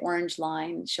that's the orange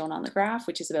line shown on the graph,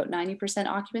 which is about 90%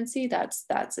 occupancy. That's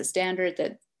a standard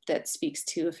that speaks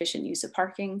to efficient use of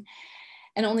parking.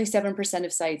 And only 7%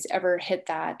 of sites ever hit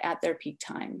that at their peak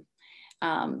time.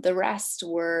 The rest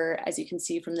were, as you can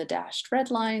see from the dashed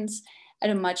red lines, at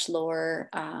a much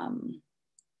lower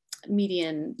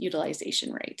median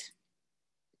utilization rate.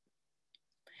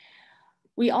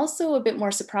 We also, a bit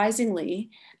more surprisingly,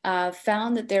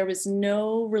 found that there was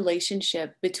no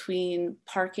relationship between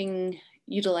parking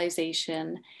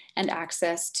utilization and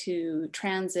access to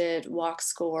transit, walk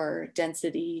score,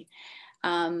 density.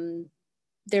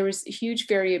 There was huge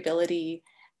variability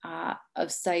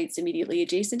of sites immediately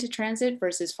adjacent to transit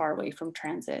versus far away from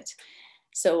transit.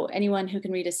 So anyone who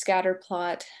can read a scatter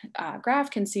plot graph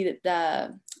can see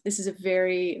that this is a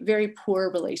very, very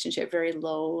poor relationship, very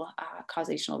low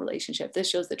causational relationship. This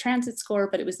shows the transit score,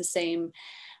 but it was the same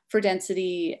for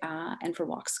density and for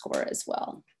walk score as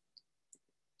well.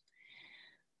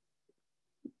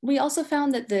 We also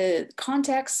found that the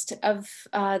context of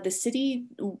the city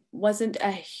wasn't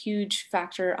a huge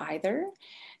factor either.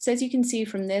 So as you can see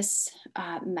from this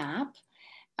map,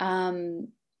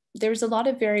 there was a lot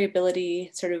of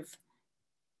variability sort of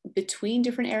between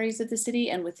different areas of the city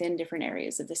and within different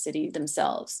areas of the city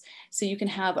themselves. So you can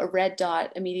have a red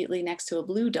dot immediately next to a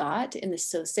blue dot in the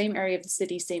same area of the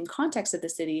city, same context of the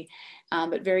city,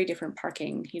 but very different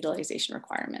parking utilization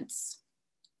requirements.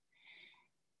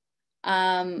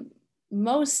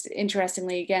 Most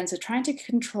interestingly, again, so trying to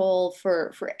control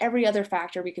for every other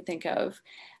factor we could think of,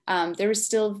 there was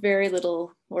still very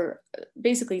little or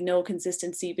basically no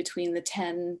consistency between the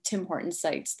 10 Tim Hortons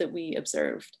sites that we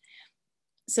observed.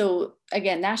 So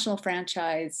again, national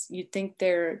franchise, you'd think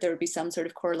there would be some sort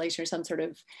of correlation or some sort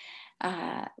of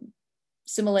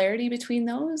similarity between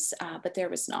those, but there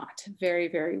was not. Very,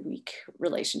 very weak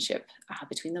relationship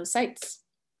between those sites.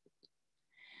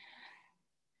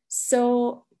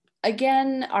 So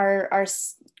again, our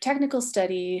technical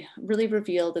study really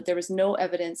revealed that there was no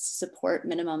evidence to support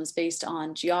minimums based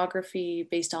on geography,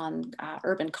 based on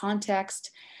urban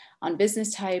context, on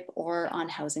business type, or on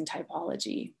housing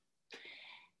typology.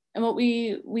 And what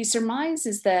we surmise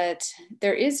is that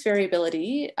there is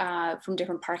variability from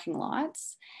different parking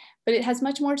lots, but it has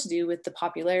much more to do with the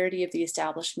popularity of the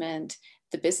establishment,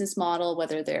 the business model,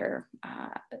 whether they're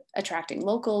attracting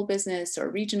local business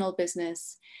or regional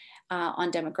business,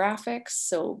 on demographics,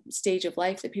 so stage of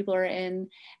life that people are in,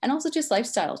 and also just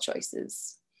lifestyle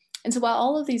choices. And so while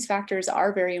all of these factors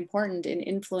are very important in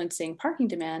influencing parking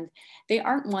demand, they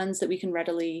aren't ones that we can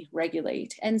readily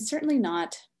regulate, and certainly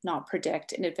not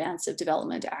predict in advance of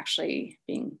development actually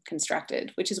being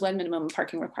constructed, which is when minimum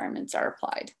parking requirements are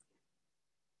applied.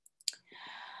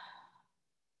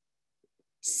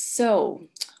 So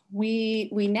we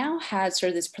now had sort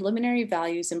of this preliminary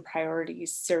values and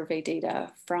priorities survey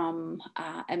data from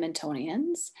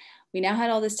Edmontonians. We now had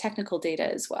all this technical data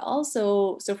as well.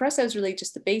 So for us, that was really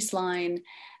just the baseline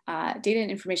data and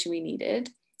information we needed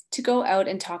to go out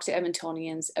and talk to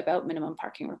Edmontonians about minimum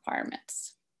parking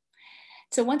requirements.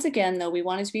 So once again, though, we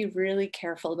wanted to be really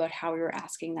careful about how we were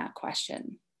asking that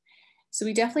question. So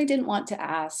we definitely didn't want to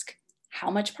ask how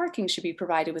much parking should be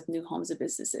provided with new homes and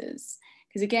businesses.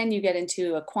 Because again, you get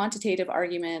into a quantitative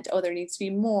argument, oh, there needs to be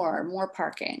more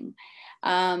parking.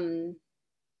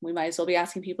 We might as well be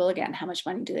asking people again, how much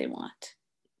money do they want?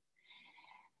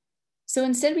 So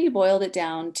instead we boiled it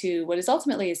down to what is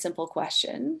ultimately a simple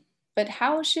question, but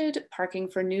how should parking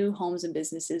for new homes and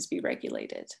businesses be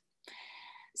regulated?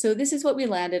 So this is what we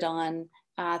landed on,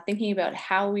 thinking about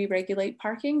how we regulate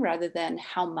parking rather than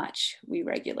how much we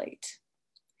regulate.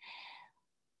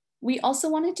 We also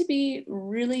wanted to be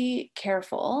really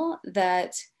careful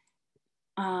that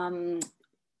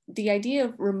the idea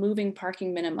of removing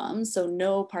parking minimums, so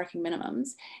no parking minimums,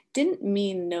 didn't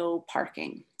mean no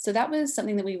parking. So that was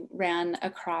something that we ran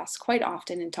across quite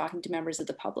often in talking to members of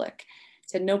the public.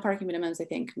 Said no parking minimums, I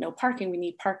think no parking, we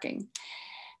need parking.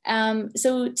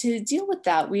 So to deal with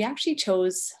that, we actually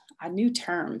chose a new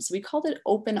term. So we called it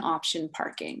open option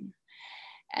parking.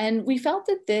 And we felt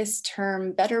that this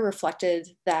term better reflected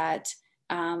that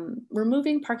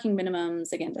removing parking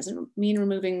minimums, again, doesn't mean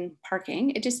removing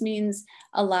parking. It just means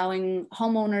allowing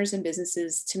homeowners and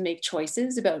businesses to make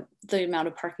choices about the amount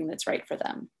of parking that's right for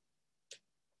them.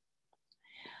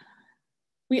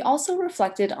 We also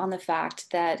reflected on the fact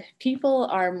that people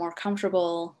are more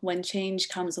comfortable when change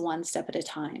comes one step at a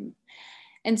time.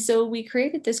 And so we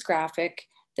created this graphic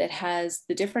that has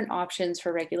the different options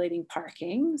for regulating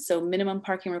parking. So minimum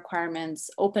parking requirements,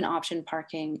 open option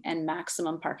parking, and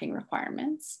maximum parking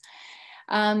requirements.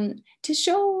 To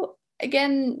show,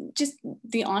 again, just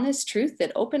the honest truth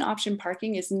that open option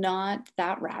parking is not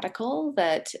that radical,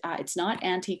 that it's not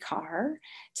anti-car,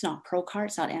 it's not pro-car,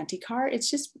 it's not anti-car, it's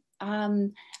just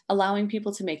allowing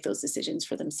people to make those decisions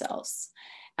for themselves.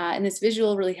 And this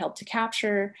visual really helped to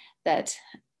capture that.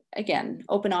 Again,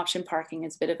 open option parking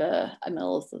is a bit of a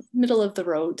middle of the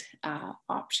road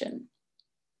option.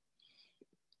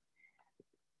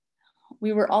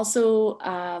 We were also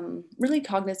really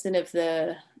cognizant of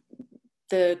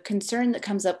the concern that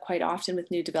comes up quite often with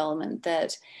new development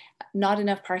that not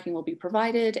enough parking will be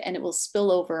provided and it will spill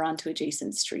over onto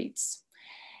adjacent streets.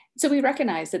 So we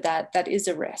recognize that is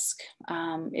a risk.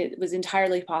 It was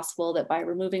entirely possible that by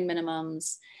removing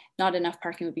minimums, not enough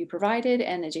parking would be provided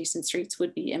and adjacent streets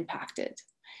would be impacted.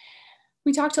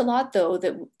 We talked a lot, though,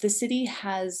 that the city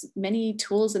has many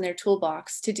tools in their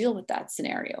toolbox to deal with that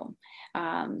scenario.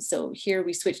 So here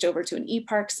we switched over to an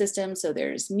e-park system. So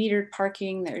there's metered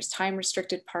parking, there's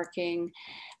time-restricted parking,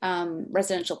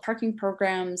 residential parking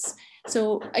programs.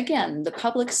 So again, the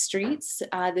public streets,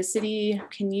 the city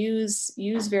can use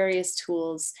various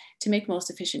tools to make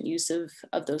most efficient use of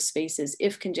those spaces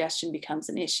if congestion becomes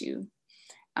an issue.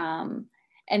 And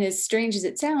as strange as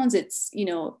it sounds,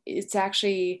 it's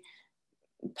actually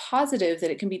positive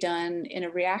that it can be done in a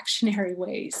reactionary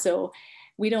way. So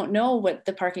we don't know what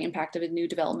the parking impact of a new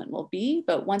development will be,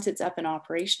 but once it's up and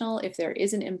operational, if there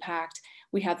is an impact,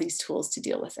 we have these tools to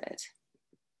deal with it.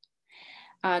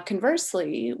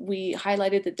 Conversely, we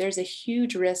highlighted that there's a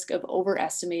huge risk of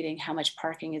overestimating how much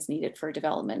parking is needed for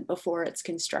development before it's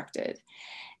constructed.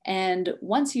 And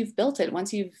once you've built it,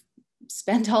 once you've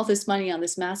spent all this money on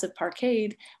this massive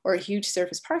parkade or a huge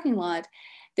surface parking lot,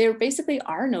 there basically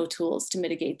are no tools to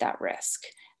mitigate that risk.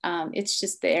 It's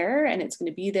just there, and it's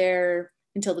going to be there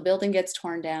until the building gets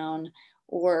torn down,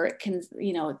 or it can,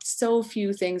 so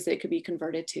few things that it could be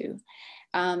converted to.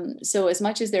 So as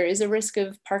much as there is a risk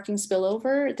of parking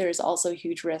spillover, there's also a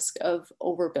huge risk of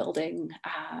overbuilding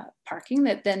parking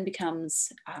that then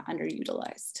becomes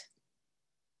underutilized.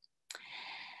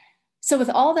 So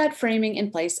with all that framing in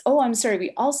place,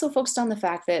 we also focused on the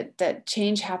fact that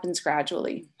change happens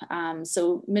gradually.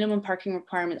 So minimum parking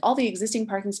requirement, all the existing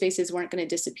parking spaces weren't going to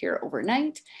disappear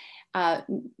overnight.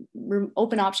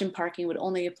 Open option parking would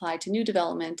only apply to new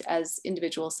development as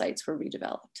individual sites were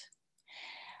redeveloped.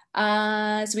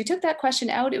 So we took that question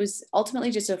out. It was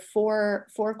ultimately just a four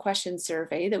question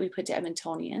survey that we put to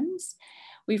Edmontonians.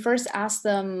 We first asked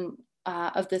them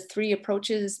of the three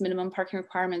approaches, minimum parking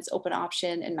requirements, open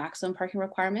option, and maximum parking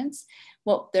requirements,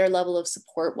 what their level of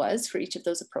support was for each of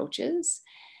those approaches.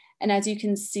 And as you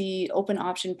can see, open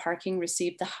option parking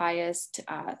received the highest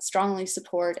strongly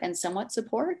support and somewhat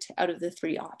support out of the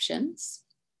three options.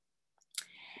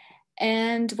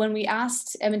 And when we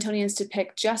asked Edmontonians to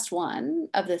pick just one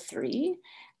of the three,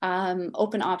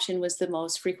 open option was the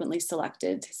most frequently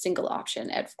selected single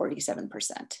option at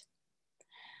 47%.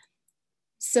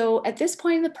 So at this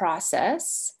point in the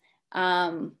process,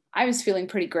 I was feeling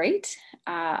pretty great.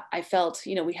 I felt,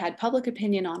 we had public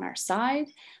opinion on our side.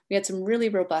 We had some really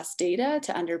robust data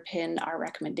to underpin our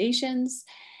recommendations,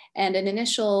 and an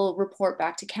initial report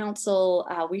back to council.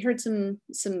 We heard some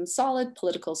solid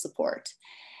political support.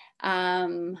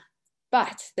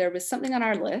 But there was something on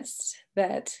our list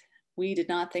that we did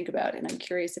not think about, and I'm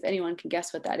curious if anyone can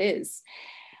guess what that is.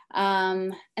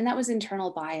 And that was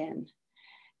internal buy-in.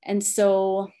 And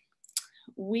so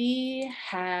we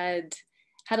had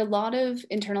a lot of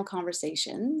internal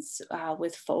conversations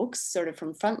with folks, sort of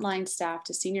from frontline staff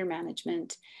to senior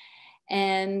management.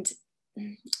 And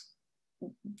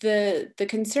the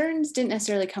concerns didn't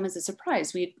necessarily come as a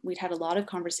surprise. We'd had a lot of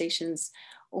conversations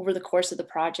over the course of the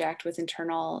project with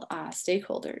internal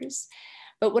stakeholders.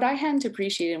 But what I hadn't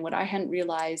appreciated and what I hadn't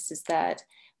realized is that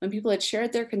when people had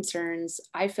shared their concerns,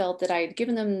 I felt that I had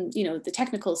given them, the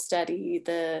technical study,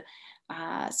 the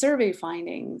survey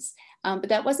findings, but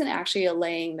that wasn't actually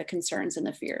allaying the concerns and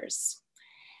the fears.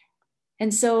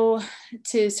 And so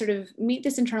to sort of meet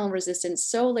this internal resistance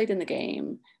so late in the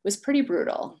game was pretty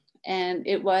brutal. And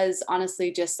it was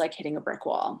honestly just like hitting a brick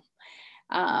wall.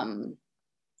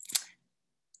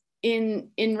 In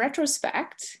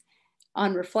retrospect,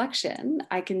 on reflection,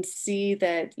 I can see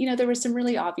that, there were some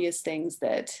really obvious things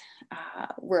that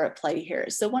were at play here.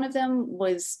 So one of them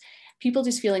was people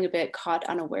just feeling a bit caught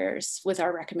unawares with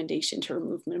our recommendation to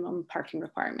remove minimum parking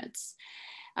requirements.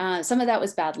 Some of that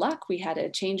was bad luck. We had a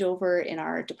changeover in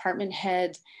our department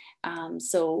head.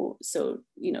 So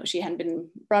she hadn't been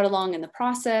brought along in the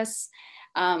process.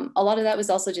 A lot of that was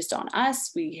also just on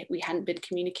us. We hadn't been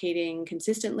communicating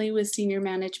consistently with senior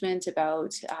management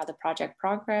about the project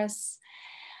progress.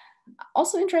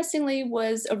 Also, interestingly,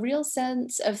 was a real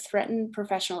sense of threatened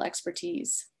professional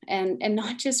expertise, and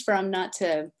not just from, not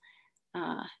to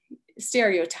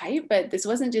stereotype, but this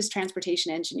wasn't just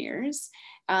transportation engineers.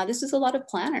 This was a lot of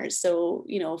planners. So,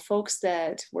 folks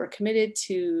that were committed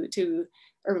to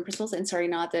urban principles, and sorry,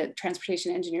 not that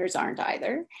transportation engineers aren't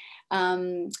either,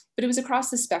 but it was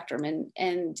across the spectrum.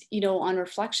 And on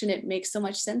reflection, it makes so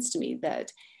much sense to me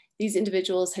that these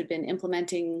individuals had been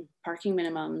implementing parking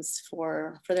minimums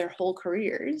for their whole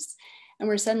careers, and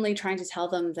we're suddenly trying to tell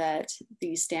them that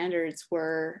these standards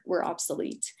were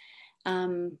obsolete.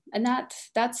 And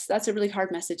that's a really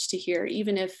hard message to hear,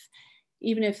 even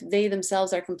if they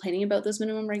themselves are complaining about those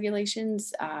minimum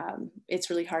regulations. It's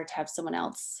really hard to have someone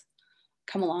else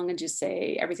come along and just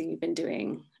say everything you've been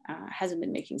doing hasn't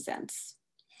been making sense.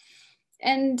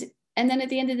 And then at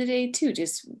the end of the day too,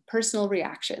 just personal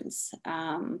reactions.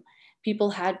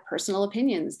 People had personal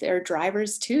opinions. They're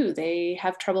drivers too. They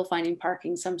have trouble finding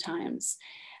parking sometimes.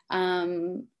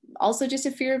 Also just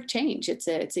a fear of change. It's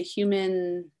a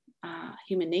human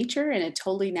nature and a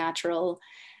totally natural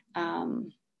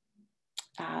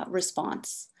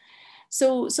response.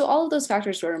 So all of those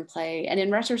factors were in play. And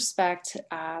in retrospect,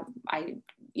 I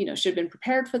should have been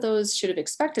prepared for those, should have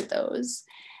expected those.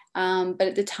 But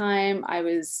at the time, I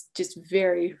was just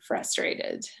very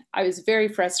frustrated. I was very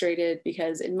frustrated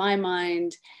because in my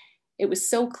mind, it was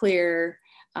so clear.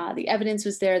 The evidence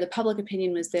was there. The public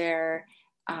opinion was there.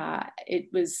 It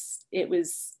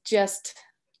was just,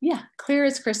 yeah, clear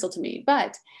as crystal to me.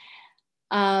 But,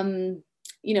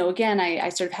 you know, again, I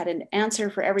sort of had an answer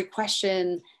for every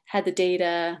question, had the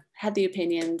data, had the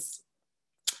opinions,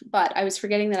 but I was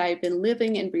forgetting that I had been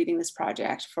living and breathing this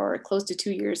project for close to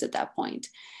 2 years at that point.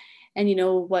 And, you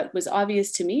know, what was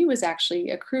obvious to me was actually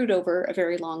accrued over a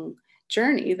very long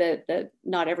journey that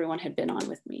not everyone had been on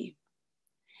with me.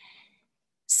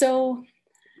 So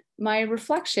my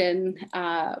reflection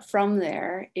from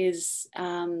there is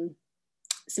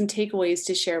some takeaways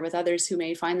to share with others who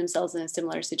may find themselves in a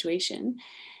similar situation,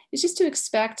 is just to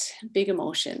expect big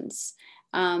emotions.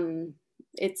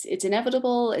 It's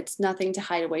inevitable, it's nothing to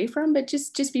hide away from, but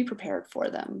just be prepared for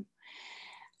them.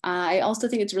 I also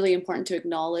think it's really important to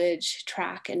acknowledge,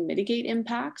 track, and mitigate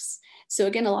impacts. So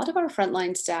again, a lot of our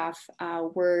frontline staff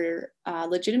were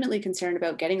legitimately concerned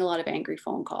about getting a lot of angry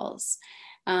phone calls.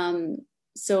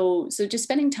 So just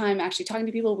spending time actually talking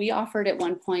to people. We offered at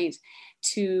one point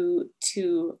to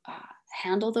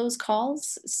handle those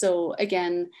calls. So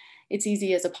again, it's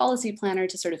easy as a policy planner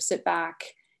to sort of sit back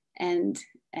and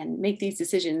make these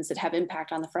decisions that have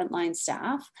impact on the frontline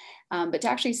staff, but to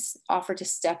actually offer to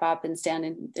step up and stand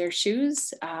in their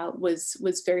shoes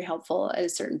was very helpful at a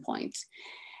certain point.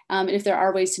 And if there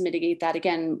are ways to mitigate that,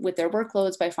 again, with their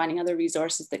workloads, by finding other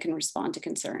resources that can respond to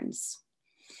concerns.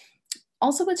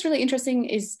 Also, what's really interesting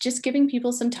is just giving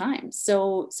people some time.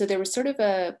 So there was sort of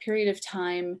a period of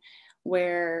time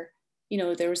where, you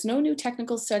know, there was no new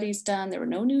technical studies done, there were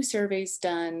no new surveys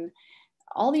done.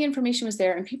 All the information was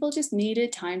there and people just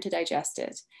needed time to digest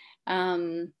it.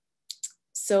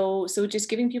 So just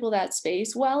giving people that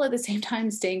space while at the same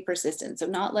time staying persistent. So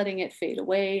not letting it fade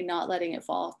away, not letting it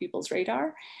fall off people's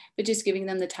radar, but just giving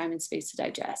them the time and space to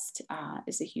digest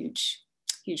is a huge,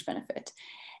 huge benefit.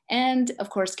 And of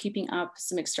course, keeping up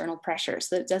some external pressure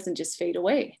so that it doesn't just fade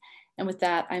away. And with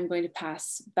that, I'm going to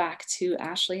pass back to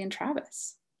Ashley and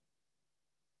Travis.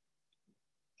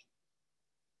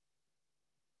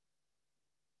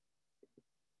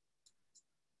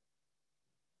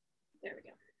 There we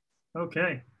go.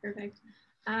 Okay. Perfect.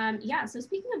 Yeah, so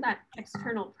speaking of that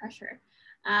external pressure,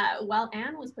 while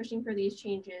Anne was pushing for these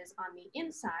changes on the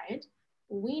inside,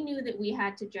 we knew that we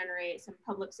had to generate some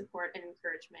public support and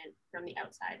encouragement from the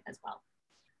outside as well.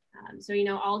 So, you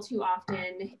know, all too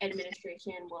often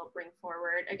administration will bring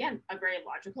forward, again, a very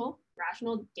logical,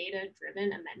 rational,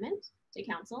 data-driven amendment to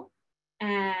council.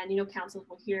 And, you know, council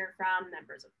will hear from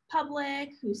members of the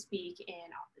public who speak in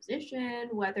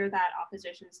opposition, whether that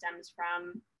opposition stems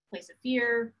from a place of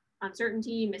fear,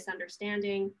 uncertainty,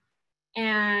 misunderstanding.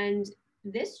 And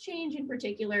this change in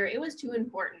particular, it was too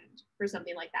important for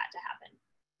something like that to happen.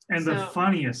 And the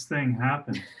funniest thing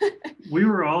happened. We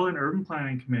were all in urban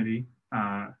planning committee,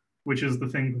 which is the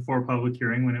thing before public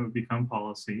hearing when it would become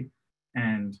policy.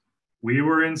 And we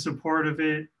were in support of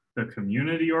it. The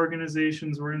community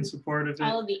organizations were in support of it.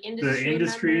 All of the industry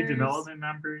members, development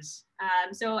members.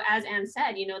 So as Anne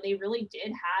said, you know, they really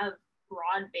did have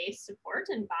broad-based support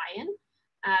and buy-in,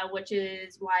 which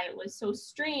is why it was so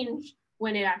strange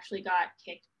when it actually got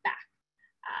kicked back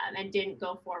and didn't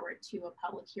go forward to a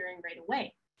public hearing right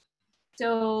away.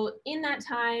 So in that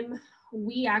time,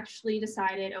 we actually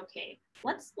decided, okay,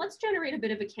 let's generate a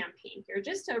bit of a campaign here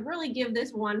just to really give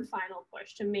this one final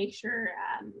push to make sure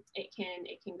it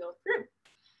can go through.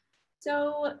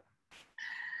 So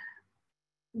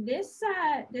this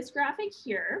graphic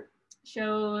here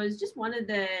shows just one of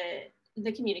the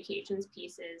communications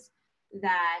pieces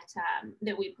that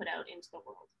that we put out into the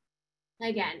world.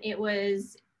 Again, it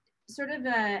was sort of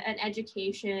an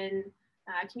education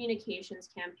communications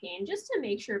campaign just to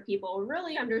make sure people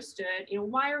really understood, you know,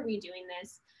 why are we doing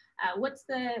this? What's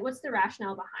the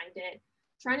rationale behind it?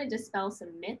 Trying to dispel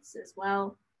some myths as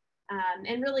well,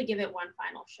 and really give it one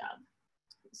final shove.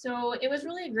 So it was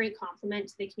really a great compliment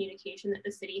to the communication that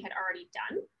the city had already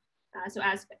done. So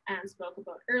as Anne spoke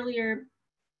about earlier,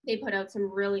 they put out some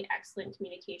really excellent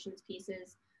communications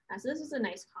pieces. So this is a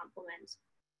nice compliment.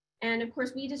 And of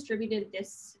course, we distributed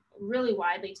this really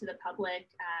widely to the public,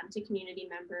 to community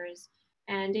members,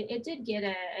 and it did get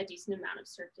a decent amount of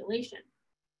circulation.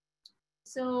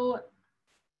 So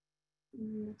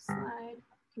next slide,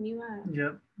 can you?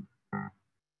 Yep.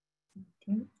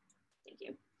 Okay. Thank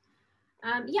you.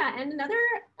 Yeah, and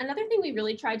another thing we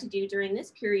really tried to do during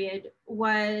this period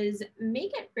was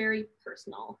make it very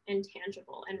personal and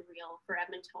tangible and real for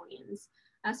Edmontonians.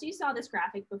 So you saw this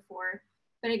graphic before,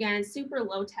 but again, super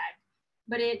low tech.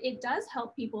 but it does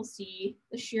help people see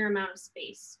the sheer amount of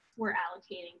space we're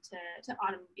allocating to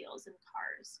automobiles and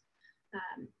cars.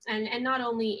 And not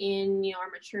only in our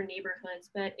mature neighborhoods,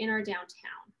 but in our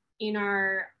downtown, in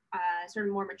our sort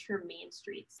of more mature main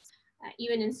streets,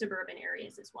 even in suburban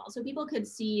areas as well. So people could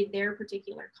see their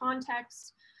particular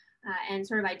context and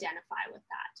sort of identify with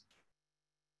that.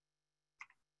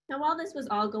 Now, while this was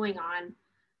all going on,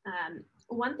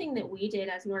 one thing that we did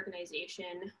as an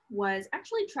organization was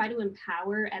actually try to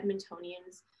empower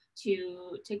Edmontonians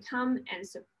to come and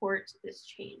support this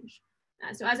change.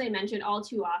 So as I mentioned, all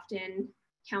too often,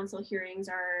 council hearings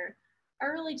are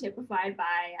really typified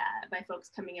by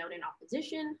folks coming out in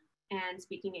opposition and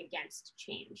speaking against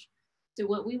change. So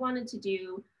what we wanted to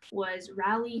do was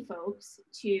rally folks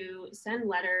to send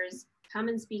letters, come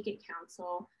and speak at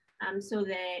council, so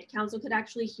that council could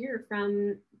actually hear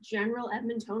from general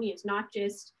Edmontonians, not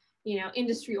just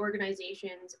industry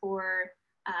organizations or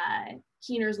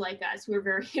keeners like us who are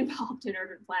very involved in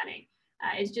urban planning.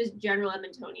 It's just general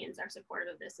Edmontonians are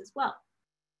supportive of this as well.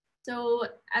 So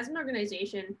as an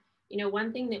organization,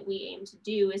 one thing that we aim to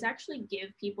do is actually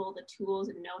give people the tools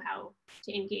and know-how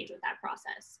to engage with that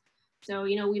process. So,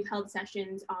 we've held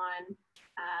sessions on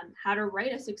how to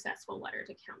write a successful letter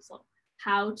to council,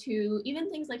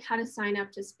 even things like how to sign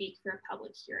up to speak for a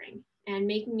public hearing, and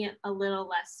making it a little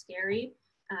less scary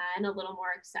and a little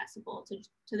more accessible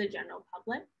to the general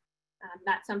public.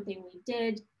 That's something we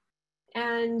did.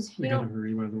 And we gotta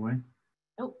hurry, by the way.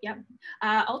 Oh, yep.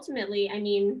 Ultimately,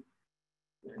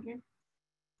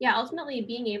 ultimately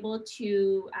being able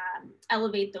to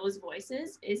elevate those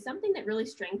voices is something that really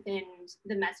strengthened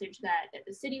the message that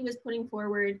the city was putting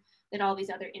forward, that all these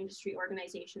other industry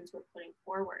organizations were putting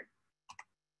forward.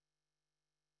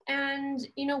 And,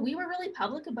 we were really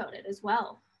public about it as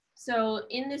well. So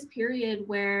in this period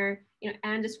where,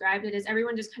 Anne described it as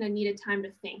everyone just kind of needed time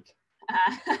to think.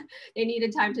 They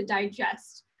needed time to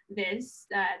digest this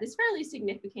fairly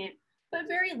significant, but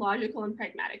very logical and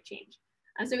pragmatic change.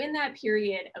 So in that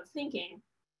period of thinking,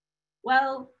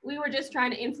 well, we were just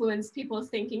trying to influence people's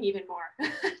thinking even more,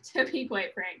 to be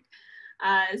quite frank.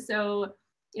 So,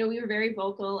 we were very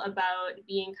vocal about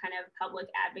being kind of public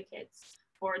advocates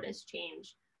for this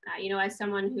change. As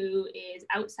someone who is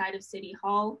outside of City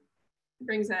Hall,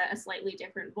 brings a slightly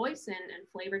different voice and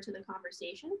flavor to the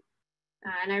conversation.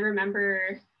 And I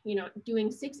remember,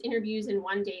 doing 6 interviews in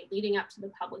one day leading up to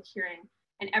the public hearing,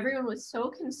 and everyone was so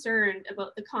concerned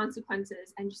about the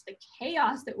consequences and just the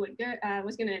chaos that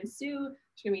was going to ensue.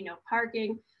 There's going to be no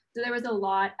parking. So there was a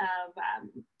lot of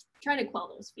trying to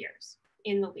quell those fears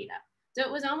in the lead up. So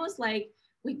it was almost like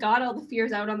we got all the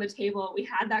fears out on the table. We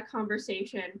had that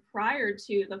conversation prior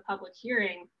to the public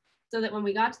hearing, so that when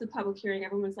we got to the public hearing,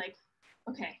 everyone's like,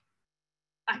 okay,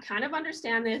 I kind of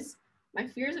understand this. My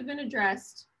fears have been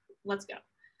addressed. Let's go.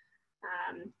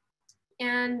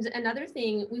 And another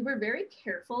thing, we were very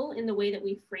careful in the way that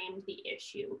we framed the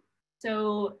issue.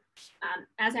 So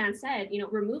as Anne said,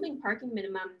 removing parking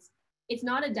minimums, it's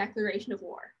not a declaration of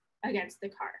war against the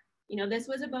car. This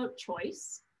was about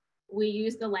choice. We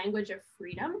used the language of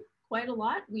freedom quite a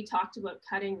lot. We talked about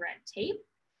cutting red tape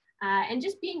and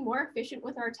just being more efficient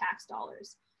with our tax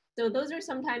dollars. So those are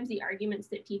sometimes the arguments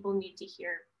that people need to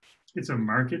hear. It's a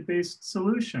market-based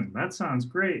solution. That sounds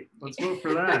great. Let's vote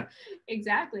for that.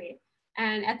 Exactly.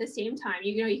 And at the same time,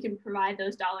 you can provide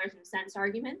those dollars and cents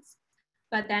arguments,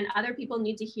 but then other people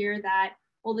need to hear that,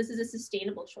 well, this is a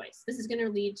sustainable choice. This is going to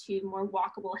lead to more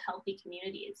walkable, healthy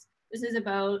communities. This is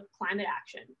about climate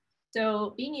action.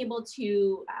 So being able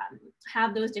to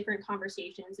have those different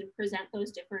conversations and present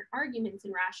those different arguments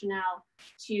and rationale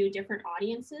to different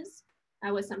audiences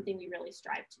was something we really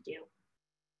strived to do.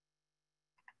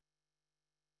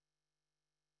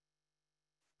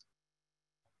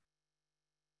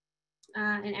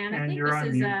 And Anne, I think you're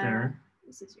on mute there.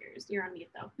 This is yours. You're on mute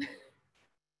though.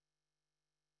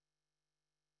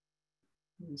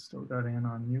 We still got Anne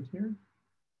on mute here.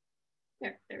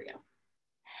 There we go.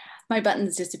 My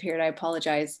buttons disappeared, I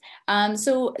apologize.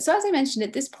 So as I mentioned,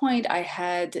 at this point, I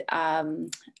had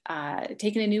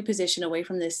taken a new position away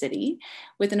from the city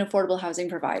with an affordable housing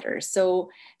provider. So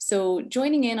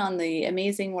joining in on the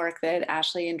amazing work that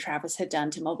Ashley and Travis had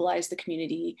done to mobilize the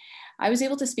community, I was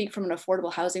able to speak from an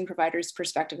affordable housing provider's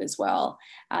perspective as well,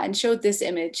 and showed this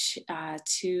image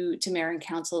to Mayor and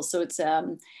Council. So it's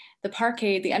the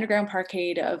parkade, the underground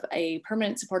parkade of a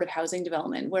permanent supportive housing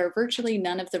development where virtually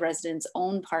none of the residents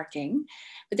own parking,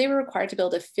 but they were required to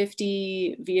build a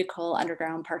 50 vehicle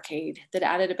underground parkade that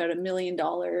added about $1 million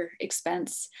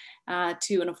expense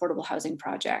to an affordable housing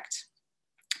project.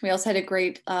 We also had a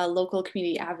great local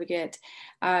community advocate,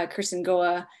 Kirsten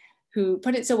Goa, who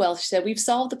put it so well. She said, "We've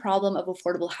solved the problem of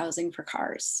affordable housing for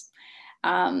cars."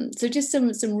 So just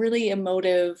some really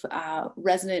emotive,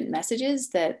 resonant messages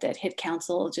that hit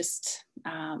council just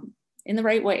in the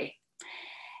right way.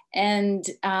 And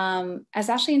as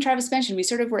Ashley and Travis mentioned, we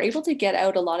sort of were able to get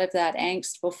out a lot of that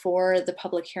angst before the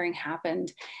public hearing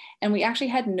happened. And we actually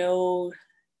had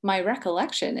my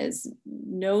recollection is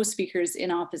no speakers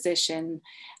in opposition.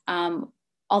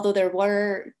 Although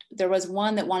there was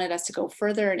one that wanted us to go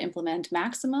further and implement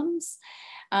maximums.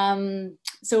 And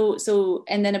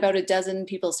then about a dozen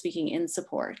people speaking in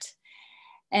support.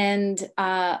 And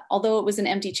although it was an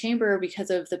empty chamber because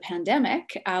of the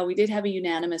pandemic, we did have a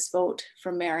unanimous vote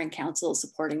from mayor and council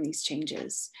supporting these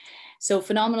changes. So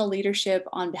phenomenal leadership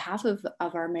on behalf of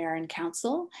our mayor and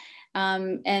council,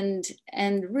 and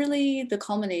really the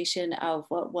culmination of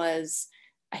what was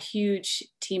a huge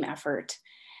team effort.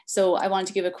 So I wanted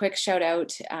to give a quick shout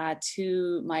out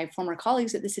to my former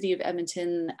colleagues at the City of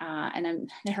Edmonton,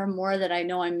 and there are more that I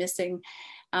know I'm missing,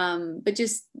 but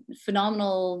just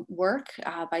phenomenal work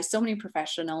by so many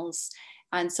professionals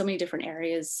on so many different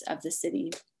areas of the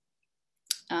city.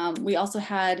 We also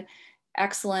had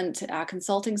excellent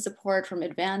consulting support from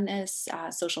Advantis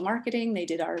Social Marketing. They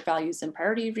did our values and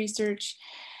priority research.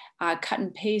 Cut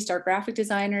and paste, our graphic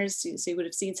designers, so you would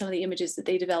have seen some of the images that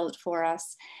they developed for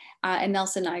us. And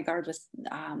Nelson Nygaard with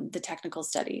the technical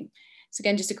study. So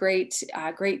again, just a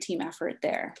great team effort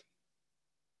there.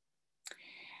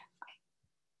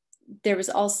 There was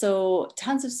also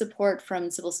tons of support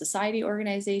from civil society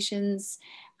organizations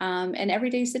and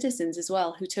everyday citizens as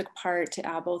well, who took part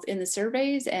both in the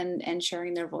surveys and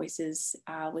sharing their voices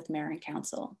with mayor and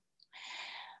council.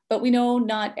 But we know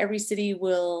not every city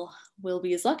will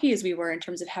be as lucky as we were in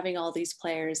terms of having all these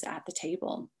players at the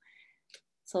table.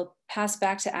 So I'll pass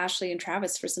back to Ashley and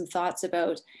Travis for some thoughts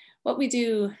about what we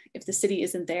do if the city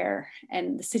isn't there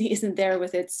and the city isn't there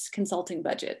with its consulting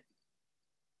budget.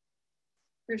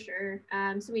 For sure.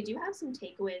 So we do have some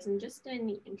takeaways, and just in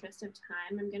the interest of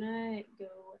time, I'm gonna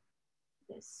go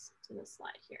to this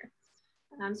slide here.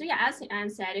 So yeah, as Anne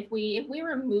said, if we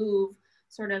remove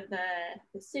sort of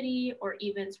the city or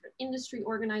even sort of industry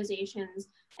organizations,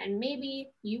 and maybe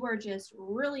you are just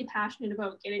really passionate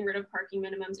about getting rid of parking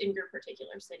minimums in your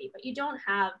particular city, but you don't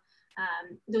have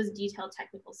those detailed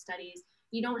technical studies,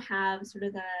 you don't have sort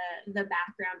of the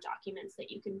background documents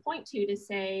that you can point to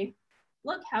say,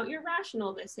 look how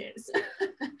irrational this is.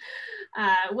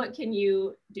 What can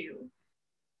you do?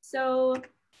 So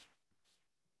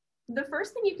the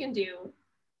first thing you can do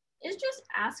is just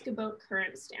ask about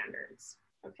current standards,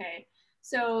 okay?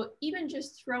 So even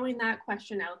just throwing that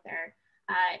question out there,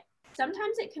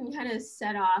 sometimes it can kind of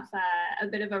set off a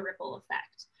bit of a ripple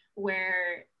effect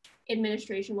where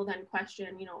administration will then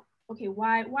question, okay,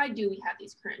 why do we have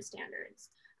these current standards?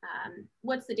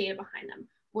 What's the data behind them?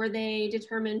 Were they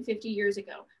determined 50 years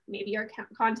ago? Maybe our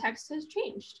context has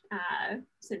changed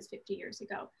since 50 years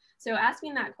ago. So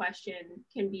asking that question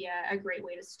can be a great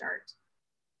way to start.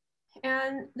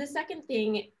 And the second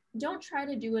thing, don't try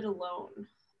to do it alone.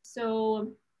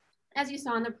 So as you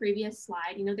saw on the previous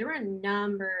slide, there were a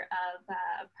number of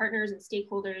partners and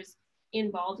stakeholders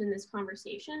involved in this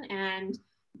conversation. And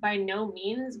by no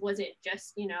means was it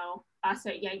just, us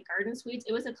at Yank Garden Suites.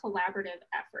 It was a collaborative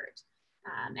effort.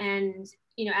 And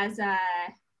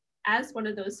as one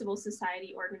of those civil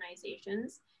society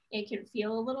organizations, it can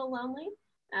feel a little lonely,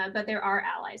 but there are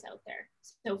allies out there.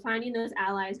 So finding those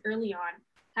allies early on,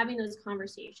 having those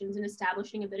conversations and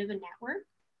establishing a bit of a network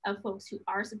of folks who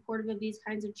are supportive of these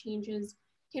kinds of changes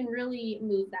can really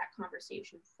move that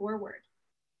conversation forward.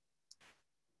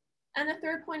 And the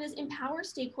third point is empower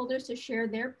stakeholders to share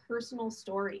their personal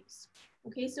stories.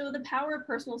 Okay, so the power of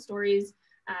personal stories,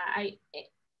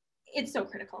 it's so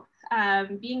critical.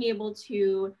 Being able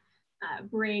to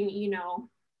bring,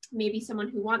 maybe someone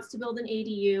who wants to build an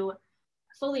ADU,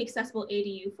 fully accessible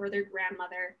ADU for their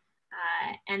grandmother,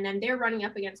 and then they're running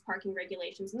up against parking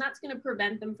regulations, and that's going to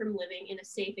prevent them from living in a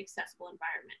safe, accessible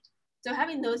environment. So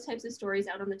having those types of stories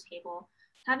out on the table,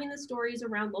 having the stories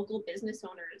around local business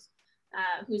owners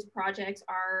whose projects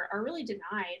are really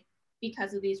denied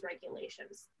because of these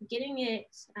regulations, getting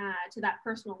it to that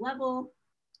personal level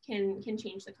can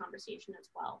change the conversation as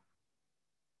well.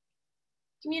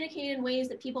 Communicate in ways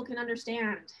that people can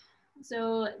understand.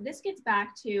 So this gets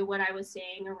back to what I was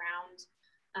saying around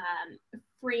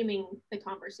framing the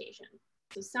conversation.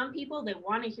 So some people, they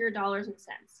want to hear dollars and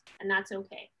cents, and that's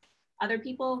okay. Other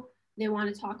people, they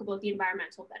want to talk about the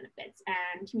environmental benefits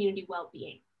and community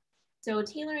well-being. So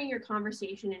tailoring your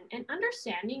conversation and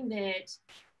understanding that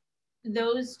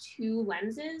those two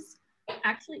lenses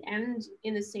actually end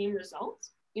in the same result.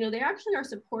 They actually are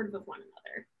supportive of one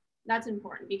another. That's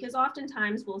important because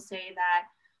oftentimes we'll say that,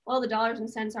 well, the dollars and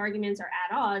cents arguments are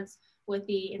at odds with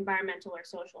the environmental or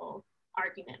social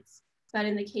arguments. But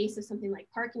in the case of something like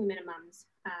parking minimums,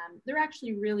 they're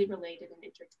actually really related and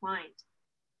intertwined.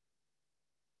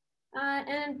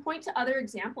 And point to other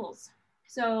examples.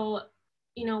 So,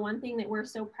 you know, one thing that we're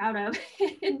so proud of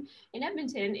in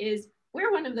Edmonton is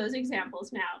we're one of those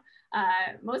examples now,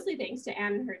 mostly thanks to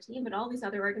Anne and her team, but all these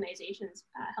other organizations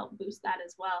help boost that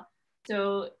as well.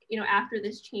 So, you know, after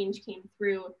this change came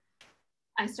through,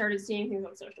 I started seeing things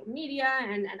on social media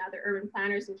and other urban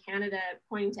planners in Canada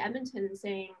pointing to Edmonton and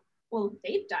saying, well,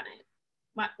 they've done it.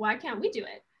 Why can't we do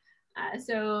it?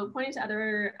 So pointing to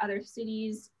other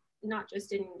cities, not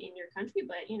just in your country,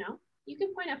 but, you know, you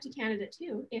can point up to Canada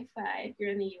too, if you're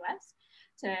in the US,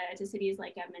 to cities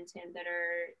like Edmonton that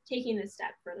are taking this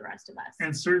step for the rest of us.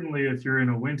 And certainly if you're in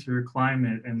a winter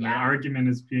climate and the argument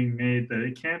is being made that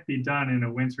it can't be done in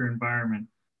a winter environment,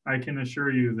 I can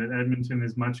assure you that Edmonton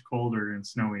is much colder and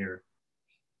snowier.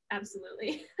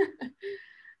 Absolutely.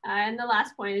 And the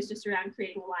last point is just around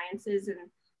creating alliances, and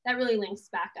that really links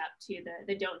back up to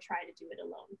the don't try to do it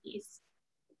alone piece.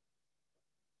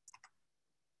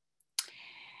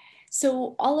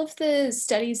 So all of the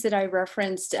studies that I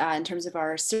referenced in terms of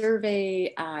our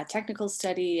survey, technical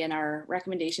study, and our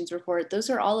recommendations report, those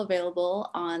are all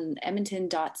available on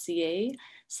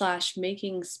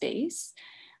edmonton.ca/making space.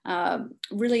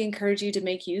 Really encourage you to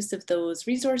make use of those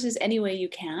resources any way you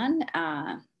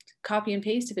can. Copy and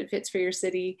paste if it fits for your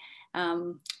city.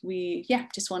 We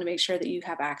just want to make sure that you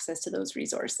have access to those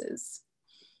resources.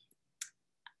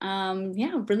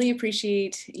 Really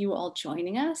appreciate you all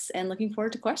joining us and looking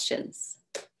forward to questions.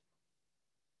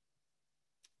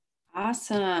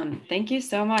 Awesome. Thank you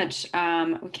so much.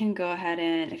 We can go ahead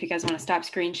and, if you guys want to stop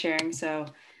screen sharing so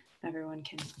everyone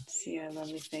can see our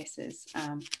lovely faces.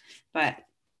 But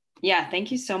yeah,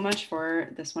 thank you so much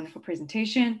for this wonderful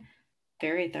presentation.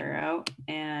 Very thorough.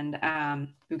 And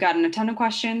we've gotten a ton of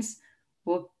questions.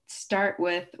 We'll start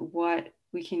with what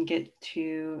we can get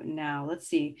to now. Let's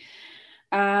see.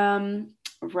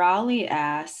 Raleigh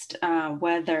asked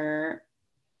whether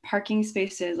parking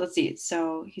spaces, let's see.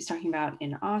 So he's talking about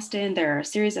in Austin, there are a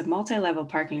series of multi-level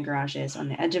parking garages on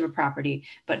the edge of a property,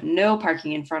 but no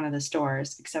parking in front of the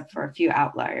stores, except for a few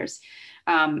outliers.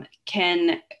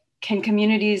 Can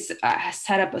communities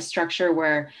set up a structure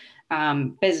where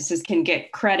businesses can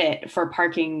get credit for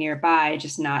parking nearby,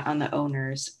 just not on the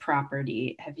owner's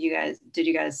property? Have you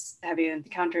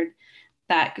encountered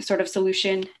that sort of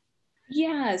solution?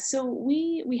 Yeah, so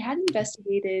we had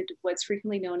investigated what's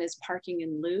frequently known as parking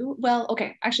in lieu. Well,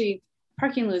 okay, actually,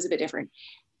 parking in lieu is a bit different.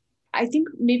 I think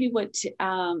maybe what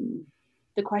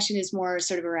the question is more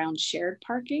sort of around shared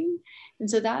parking. And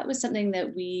so that was something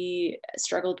that we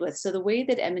struggled with. So the way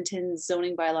that Edmonton's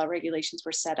zoning bylaw regulations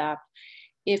were set up,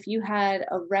 if you had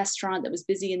a restaurant that was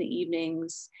busy in the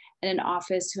evenings and an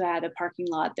office who had a parking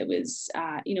lot that was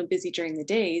busy during the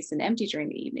days and empty during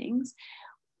the evenings,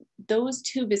 those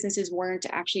two businesses weren't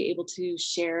actually able to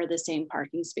share the same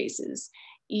parking spaces.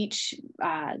 Each,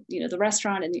 the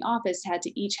restaurant and the office had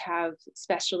to each have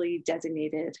specially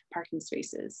designated parking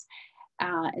spaces.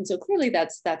 And so clearly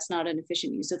that's not an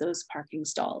efficient use of those parking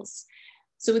stalls.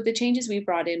 So with the changes we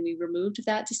brought in, we removed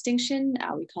that distinction.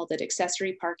 We called it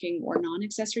accessory parking or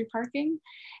non-accessory parking.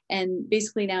 And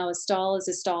basically now a stall is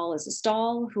a stall is a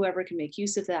stall. Whoever can make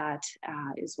use of that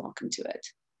is welcome to it.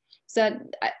 So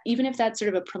that, even if that's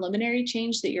sort of a preliminary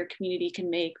change that your community can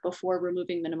make before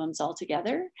removing minimums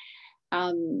altogether.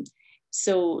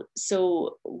 So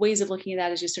ways of looking at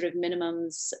that is just sort of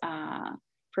minimums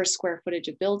per square footage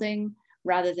of building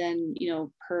rather than,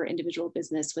 per individual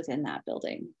business within that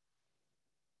building.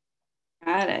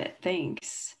 Got it.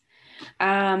 Thanks.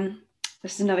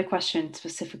 This is another question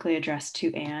specifically addressed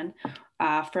to Anne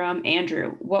from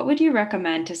Andrew. What would you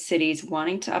recommend to cities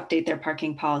wanting to update their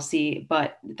parking policy,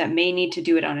 but that may need to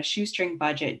do it on a shoestring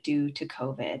budget due to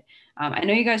COVID? I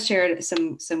know you guys shared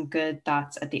some good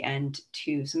thoughts at the end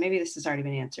too, so maybe this has already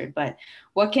been answered, but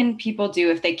what can people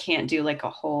do if they can't do like a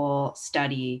whole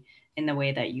study in the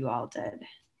way that you all did?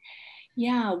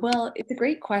 Yeah, well, it's a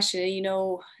great question.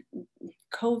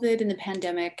 COVID and the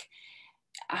pandemic,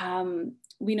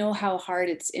 we know how hard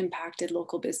it's impacted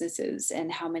local businesses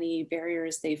and how many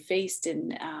barriers they've faced,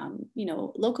 and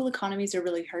local economies are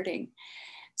really hurting.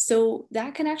 So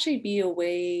that can actually be a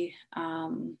way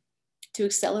to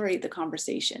accelerate the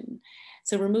conversation.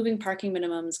 So removing parking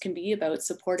minimums can be about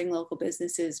supporting local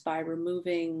businesses by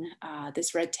removing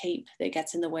this red tape that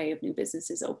gets in the way of new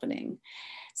businesses opening.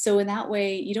 So in that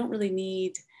way, you don't really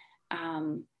need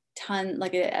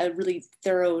a really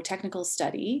thorough technical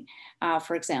study.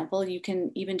 For example, you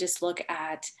can even just look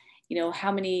at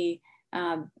how many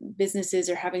businesses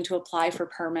are having to apply for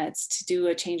permits to do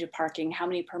a change of parking, how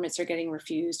many permits are getting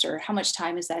refused, or how much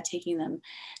time is that taking them.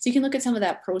 So you can look at some of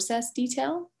that process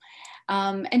detail.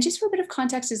 And just for a bit of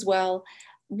context as well,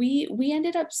 we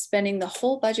ended up spending the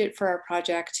whole budget for our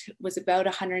project was about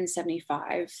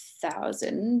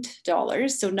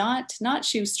 $175,000. So not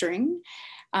shoestring.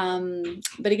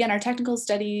 But again, our technical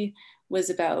study was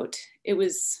about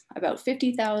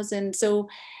 50,000. So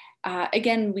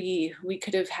again, we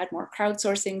could have had more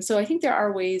crowdsourcing. So I think there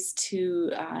are ways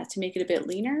to make it a bit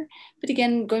leaner. But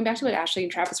again, going back to what Ashley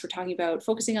and Travis were talking about,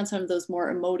 focusing on some of those more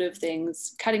emotive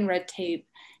things, cutting red tape,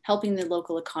 helping the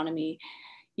local economy,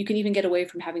 you can even get away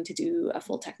from having to do a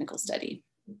full technical study.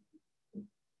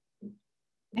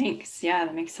 Thanks. Yeah,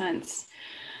 that makes sense.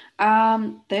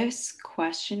 This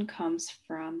question comes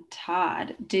from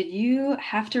Todd. Did you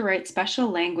have to write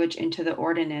special language into the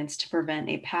ordinance to prevent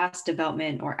a past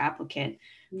development or applicant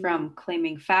from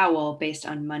claiming foul based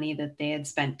on money that they had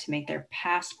spent to make their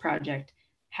past project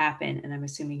happen? And I'm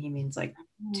assuming he means like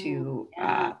to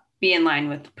be in line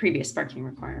with previous parking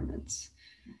requirements.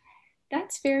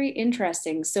 That's very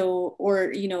interesting. So,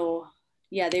 or,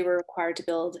 they were required to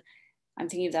build, I'm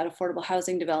thinking of that affordable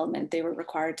housing development. They were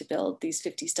required to build these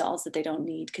 50 stalls that they don't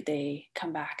need. Could they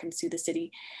come back and sue the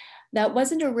city? That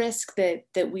wasn't a risk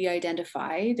that we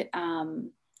identified.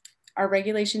 Our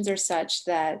regulations are such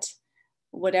that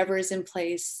whatever is in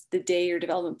place the day your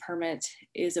development permit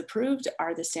is approved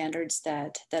are the standards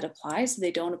that apply. So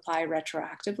they don't apply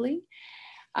retroactively.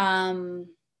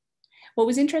 What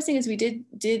was interesting is we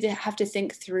did have to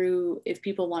think through if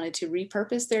people wanted to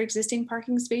repurpose their existing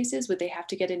parking spaces, would they have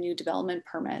to get a new development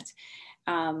permit?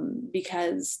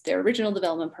 Because their original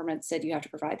development permit said you have to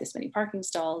provide this many parking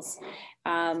stalls.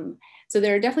 So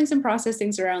there are definitely some process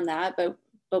things around that, but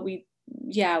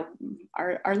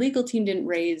our legal team didn't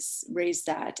raise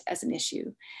that as an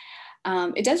issue.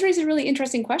 It does raise a really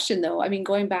interesting question though. I mean,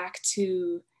 going back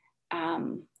to,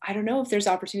 I don't know if there's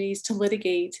opportunities to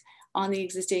litigate on the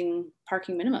existing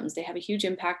parking minimums. They have a huge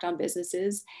impact on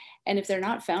businesses. And if they're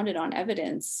not founded on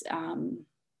evidence, can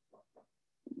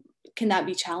that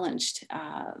be challenged?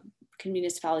 Can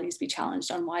municipalities be challenged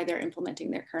on why they're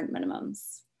implementing their current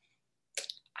minimums?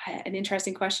 An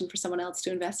interesting question for someone else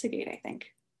to investigate, I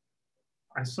think.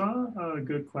 I saw a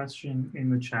good question in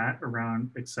the chat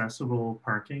around accessible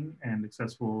parking and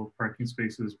accessible parking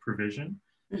spaces provision.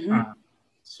 Mm-hmm.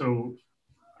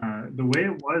 The way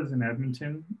it was in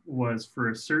Edmonton was for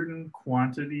a certain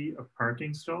quantity of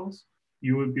parking stalls,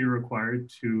 you would be required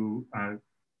to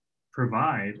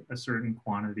provide a certain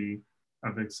quantity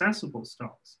of accessible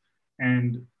stalls.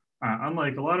 And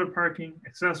unlike a lot of parking,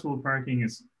 accessible parking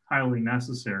is highly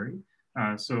necessary.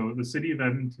 So the city of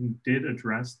Edmonton did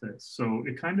address this. So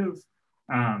it kind of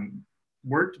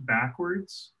worked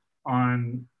backwards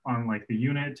on like the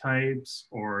unit types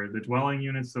or the dwelling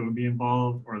units that would be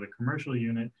involved or the commercial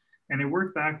unit. And it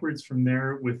worked backwards from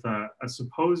there with a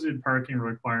supposed parking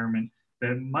requirement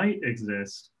that might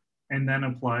exist and then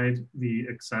applied the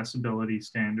accessibility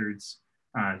standards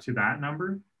to that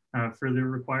number for the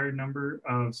required number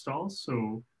of stalls.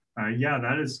 So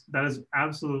that is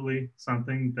absolutely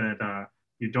something that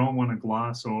you don't want to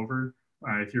gloss over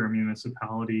if you're a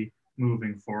municipality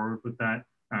moving forward with that.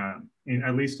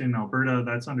 At least in Alberta,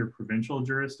 that's under provincial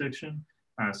jurisdiction.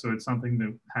 So it's something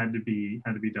that had to be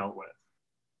dealt with.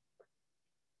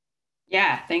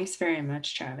 Yeah, thanks very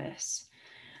much, Travis.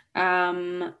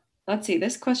 Let's see,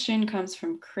 this question comes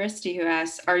from Christy, who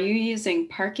asks, are you using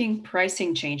parking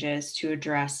pricing changes to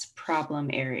address problem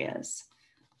areas?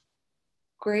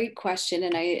 Great question.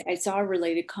 And I saw a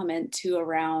related comment too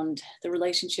around the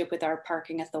relationship with our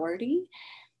parking authority.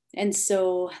 And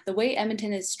so the way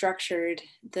Edmonton is structured,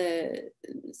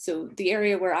 so the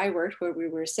area where I worked, where we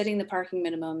were setting the parking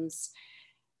minimums,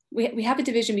 we have a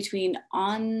division between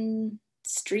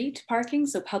on-street parking,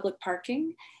 so public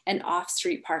parking, and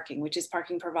off-street parking, which is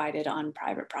parking provided on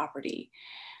private property.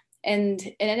 And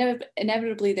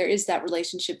inevitably there is that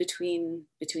relationship between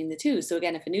the two. So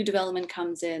again, if a new development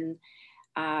comes in,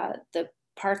 the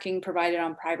parking provided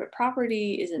on private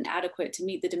property isn't adequate to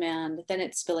meet the demand, then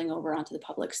it's spilling over onto the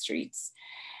public streets.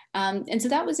 And so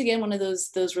that was, again, one of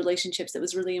those relationships that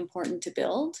was really important to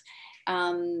build.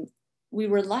 We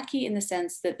were lucky in the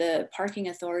sense that the parking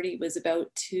authority was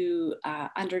about to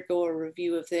undergo a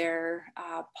review of their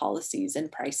policies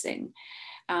and pricing.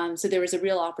 So there was a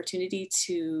real opportunity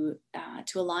to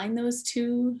align those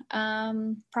two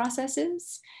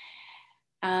processes.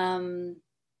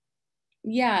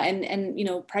 Yeah, and you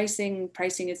know, pricing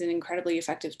is an incredibly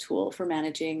effective tool for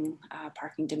managing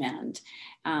parking demand,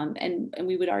 and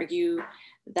we would argue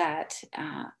that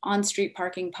on-street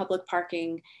parking, public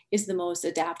parking, is the most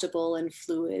adaptable and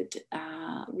fluid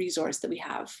resource that we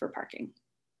have for parking.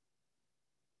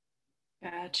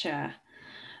 Gotcha.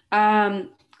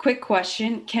 Quick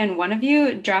question. Can one of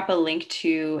you drop a link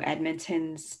to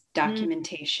Edmonton's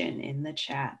documentation in the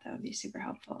chat? That would be super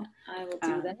helpful. I will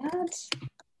do that.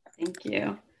 Thank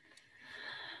you.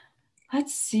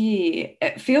 Let's see.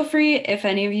 Feel free if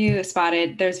any of you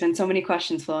spotted, there's been so many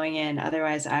questions flowing in.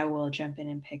 Otherwise, I will jump in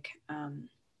and pick.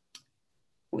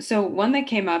 So one that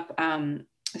came up,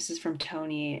 this is from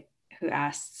Tony, who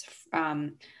asks,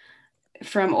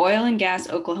 from Oil and Gas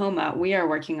Oklahoma, we are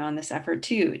working on this effort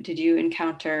too. Did you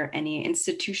encounter any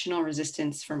institutional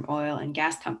resistance from oil and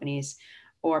gas companies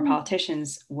or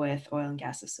politicians with oil and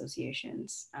gas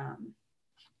associations?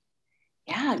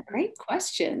 Yeah, great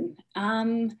question.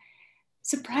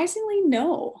 Surprisingly,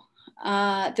 no.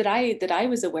 That I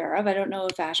was aware of. I don't know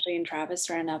if Ashley and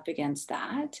Travis ran up against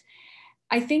that.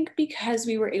 I think because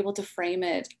we were able to frame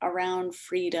it around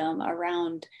freedom,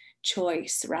 around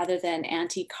choice, rather than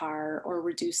anti-car or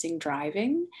reducing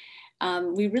driving,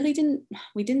 we really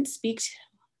didn't speak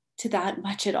to that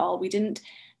much at all. We didn't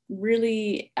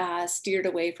really steered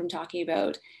away from talking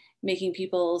about making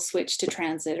people switch to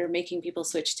transit or making people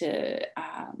switch to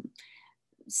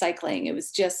cycling. It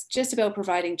was just about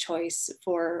providing choice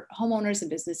for homeowners and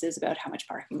businesses about how much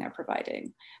parking they're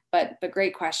providing. But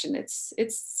great question. It's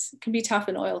can be tough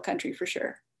in oil country for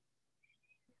sure.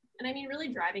 And I mean,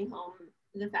 really driving home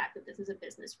the fact that this is a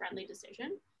business friendly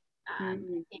decision, I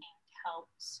think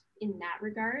helped in that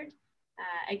regard.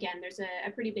 Again, there's a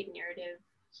pretty big narrative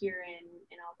here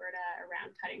in Alberta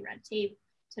around cutting red tape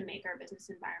to make our business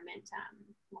environment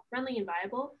more friendly and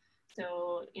viable.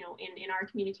 So, you know, in our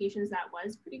communications, that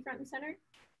was pretty front and center.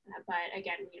 But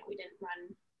again, you know, we didn't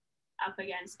run up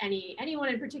against anyone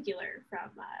in particular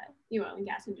from the oil and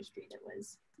gas industry that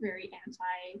was very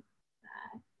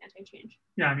anti-change.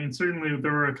 Yeah, I mean, certainly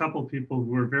there were a couple people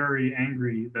who were very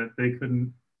angry that they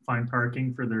couldn't find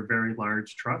parking for their very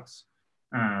large trucks,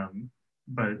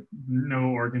 but no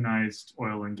organized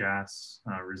oil and gas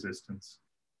resistance.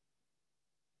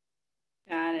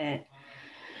 Got it.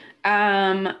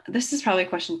 This is probably a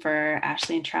question for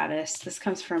Ashley and Travis. This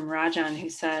comes from Rajan, who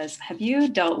says, have you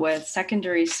dealt with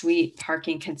secondary suite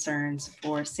parking concerns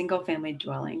for single family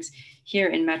dwellings? Here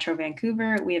in Metro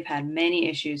Vancouver, we have had many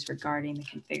issues regarding the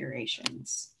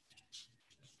configurations.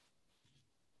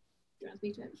 Do you want to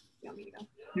speak to it? You want me to go?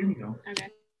 You can go. Okay.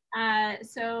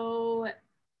 So,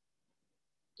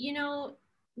 you know,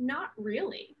 not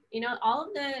really. You know, all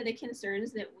of the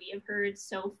concerns that we have heard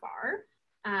so far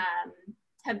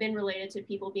have been related to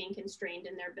people being constrained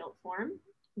in their built form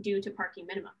due to parking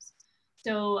minimums.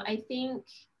 So I think,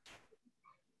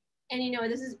 and you know,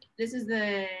 this is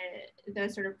the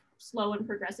sort of slow and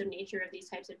progressive nature of these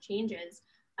types of changes.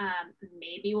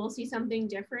 Maybe we'll see something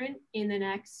different in the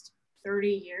next 30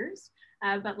 years.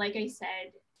 But like I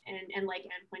said, and like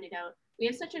Anne pointed out, we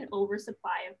have such an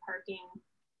oversupply of parking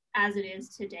as it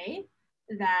is today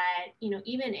that, you know,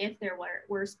 even if there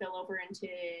were spillover into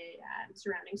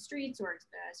surrounding streets or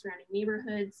surrounding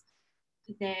neighborhoods,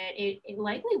 that it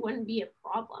likely wouldn't be a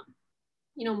problem.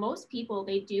 You know, most people,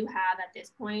 they do have at this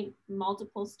point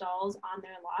multiple stalls on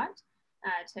their lot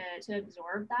to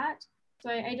absorb that. So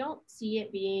I don't see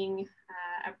it being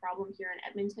a problem here in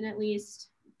Edmonton, at least.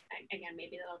 Again,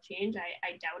 maybe that'll change.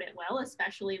 I doubt it will,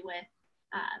 especially with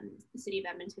the City of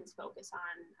Edmonton's focus on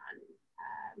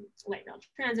light rail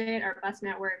transit, our bus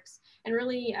networks, and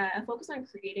really a focus on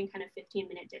creating kind of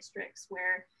 15-minute districts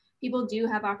where people do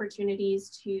have opportunities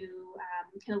to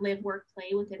kind of live, work,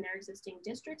 play within their existing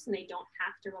districts, and they don't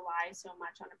have to rely so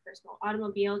much on a personal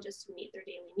automobile just to meet their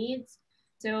daily needs.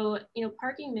 So, you know,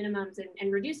 parking minimums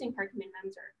and reducing parking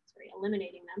minimums, or sorry,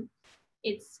 eliminating them,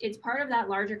 it's part of that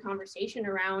larger conversation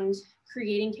around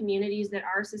creating communities that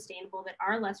are sustainable, that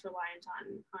are less reliant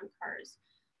on cars.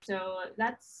 So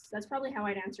that's probably how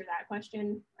I'd answer that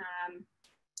question.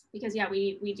 Because yeah,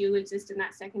 we do exist in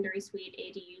that secondary suite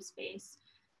ADU space,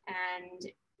 and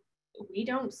we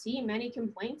don't see many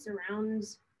complaints around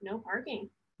no parking.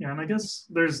 Yeah, and I guess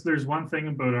there's one thing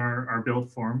about our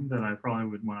built form that I probably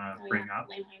would want to bring up.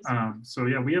 So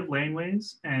yeah, we have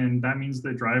laneways, and that means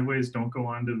that driveways don't go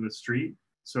onto the street.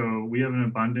 So we have an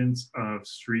abundance of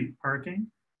street parking.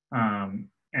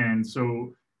 And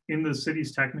so in the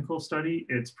city's technical study,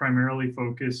 it's primarily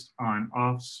focused on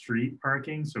off-street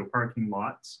parking, so parking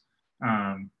lots.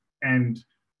 And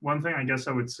one thing I guess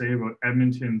I would say about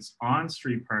Edmonton's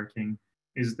on-street parking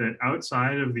is that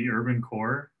outside of the urban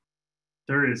core,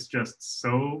 there is just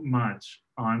so much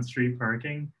on-street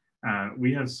parking.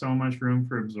 We have so much room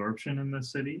for absorption in the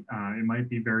city. It might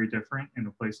be very different in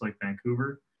a place like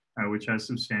Vancouver, which has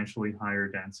substantially higher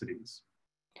densities.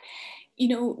 You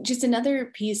know, just another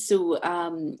piece. So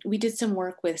we did some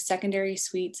work with secondary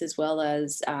suites as well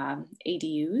as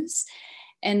ADUs.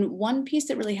 And one piece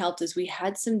that really helped is we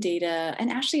had some data, and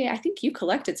actually, I think you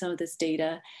collected some of this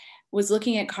data, was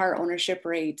looking at car ownership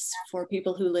rates for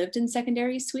people who lived in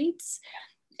secondary suites.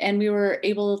 And we were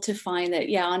able to find that,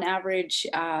 yeah, on average,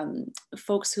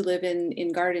 folks who live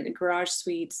in garage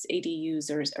suites, ADUs,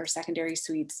 or secondary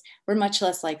suites were much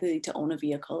less likely to own a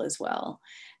vehicle as well.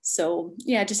 So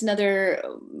yeah, just another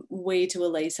way to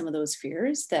allay some of those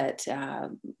fears that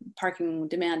parking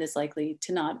demand is likely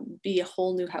to not be a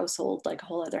whole new household, like a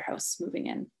whole other house moving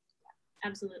in.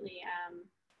 Absolutely.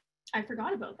 I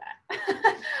forgot about that.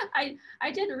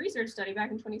 I did a research study back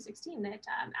in 2016 that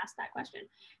asked that question.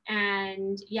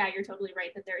 And yeah, you're totally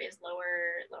right that there is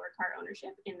lower car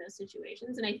ownership in those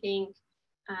situations. And I think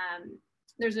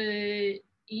there's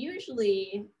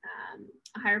usually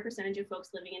a higher percentage of folks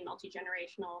living in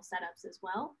multi-generational setups as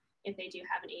well, if they do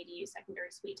have an ADU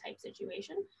secondary suite type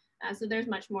situation. So there's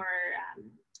much more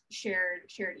shared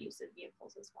use of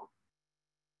vehicles as well.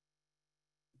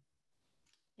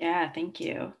 Yeah, thank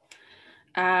you.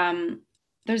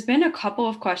 There's been a couple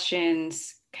of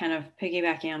questions kind of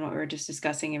piggybacking on what we were just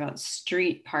discussing about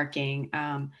street parking.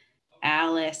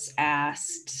 Alice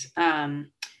asked,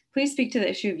 please speak to the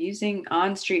issue of using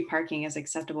on-street parking as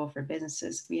acceptable for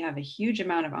businesses. We have a huge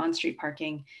amount of on-street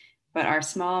parking, but our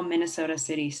small Minnesota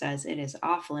city says it is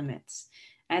off limits.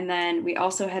 And then we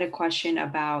also had a question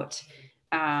about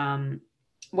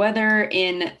whether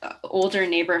in older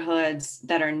neighborhoods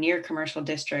that are near commercial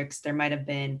districts, there might have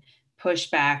been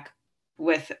pushback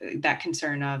with that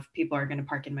concern of people are going to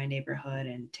park in my neighborhood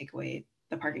and take away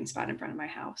the parking spot in front of my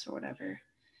house or whatever.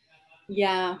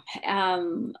 Yeah, a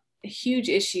huge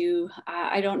issue.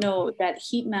 I don't know, that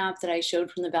heat map that I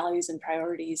showed from the values and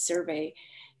priorities survey,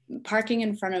 parking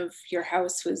in front of your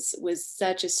house was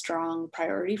such a strong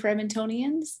priority for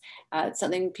Edmontonians. It's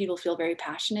something people feel very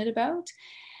passionate about.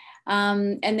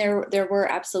 And there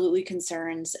were absolutely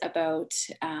concerns about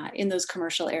in those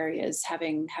commercial areas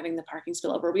having the parking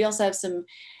spillover. We also have some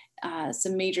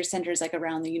major centers like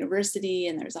around the university,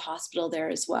 and there's a hospital there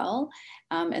as well.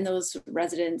 And those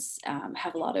residents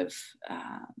have a lot of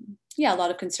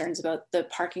concerns about the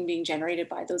parking being generated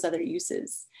by those other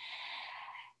uses.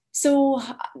 So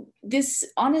this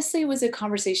honestly was a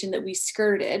conversation that we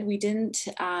skirted. We didn't,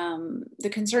 the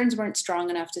concerns weren't strong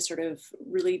enough to sort of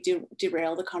really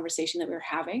derail the conversation that we were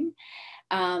having.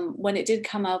 When it did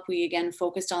come up, we again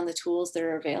focused on the tools that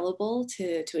are available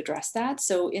to address that.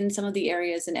 So in some of the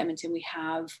areas in Edmonton, we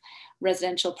have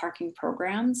residential parking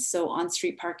programs. So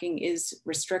on-street parking is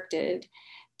restricted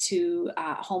to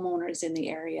homeowners in the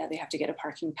area. They have to get a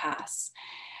parking pass.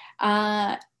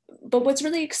 But what's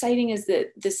really exciting is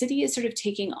that the city is sort of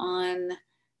taking on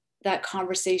that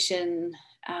conversation.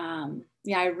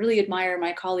 Yeah, I really admire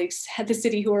my colleagues at the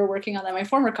city who are working on that, my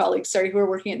former colleagues, sorry, who are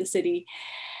working at the city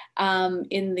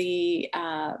in the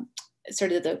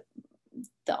sort of the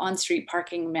on-street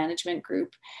parking management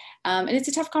group. And it's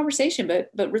a tough conversation,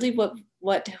 but really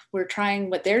what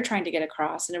they're trying to get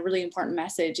across, and a really important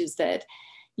message, is that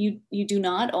you do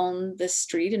not own the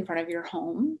street in front of your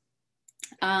home.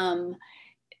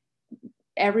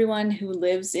 Everyone who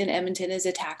lives in Edmonton is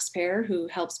a taxpayer who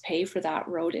helps pay for that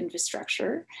road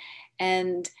infrastructure.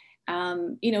 And,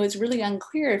 it's really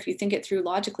unclear, if you think it through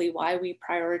logically, why we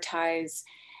prioritize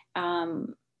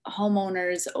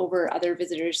homeowners over other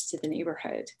visitors to the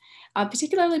neighborhood,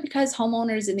 particularly because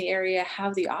homeowners in the area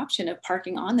have the option of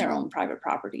parking on their own private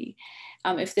property.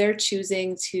 If they're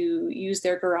choosing to use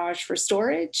their garage for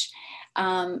storage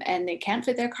and they can't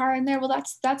fit their car in there, well,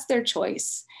 that's their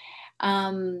choice.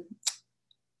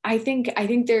 I think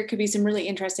there could be some really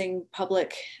interesting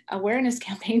public awareness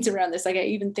campaigns around this. Like, I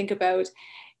even think about,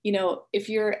 if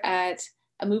you're at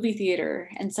a movie theater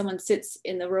and someone sits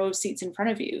in the row of seats in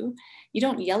front of you, you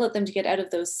don't yell at them to get out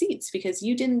of those seats because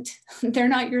they're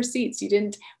not your seats. You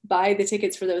didn't buy the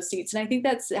tickets for those seats. And I think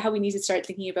that's how we need to start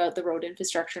thinking about the road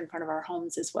infrastructure in front of our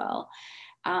homes as well.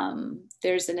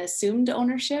 There's an assumed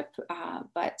ownership,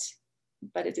 but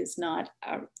it is not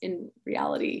in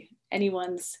reality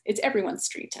it's everyone's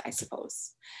street, I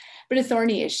suppose. But a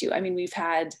thorny issue. I mean, we've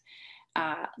had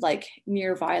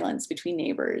near violence between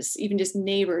neighbors, even just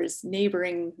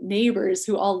neighboring neighbors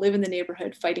who all live in the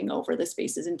neighborhood fighting over the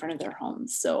spaces in front of their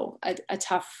homes. So a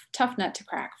tough nut to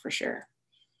crack for sure.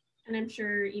 And I'm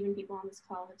sure even people on this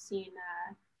call have seen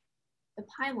the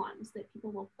pylons that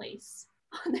people will place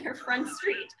on their front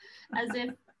street, as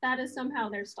if that is somehow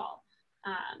their stall.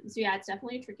 So yeah, it's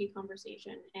definitely a tricky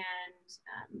conversation.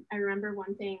 And I remember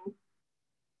one thing,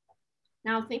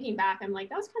 now thinking back, I'm like,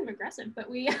 that was kind of aggressive, but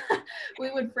we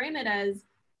would frame it as,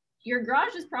 your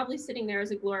garage is probably sitting there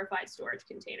as a glorified storage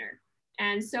container.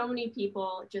 And so many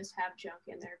people just have junk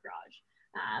in their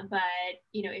garage. But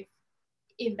you know,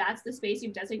 if that's the space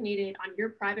you've designated on your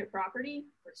private property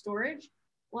for storage,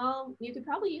 well, you could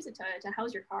probably use it to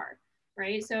house your car,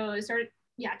 right? So it started,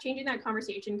 yeah, changing that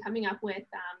conversation, coming up with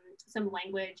some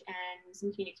language and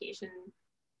some communication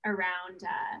around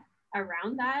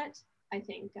that, I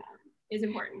think is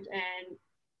important. And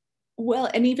well,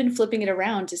 and even flipping it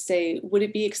around to say, would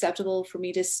it be acceptable for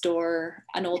me to store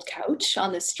an old couch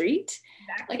on the street?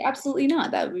 exactly. Like, absolutely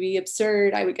not. That would be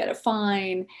absurd. I would get a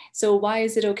fine. So why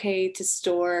is it okay to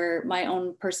store my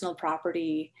own personal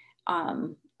property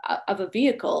of a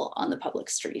vehicle on the public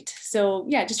street? So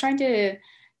yeah, just trying to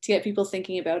get people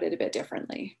thinking about it a bit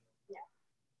differently.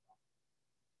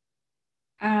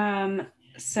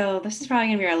 So this is probably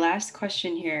gonna be our last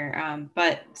question here,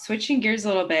 but switching gears a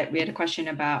little bit, we had a question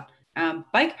about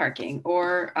bike parking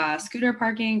or scooter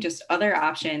parking, just other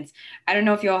options. I don't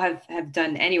know if you all have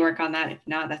done any work on that. If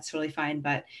not, that's really fine.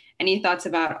 But any thoughts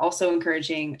about also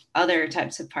encouraging other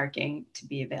types of parking to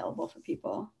be available for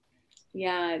people?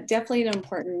 Yeah, definitely an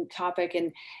important topic.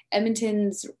 And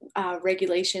Edmonton's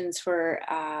regulations for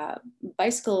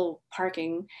bicycle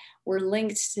parking were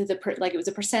linked to like it was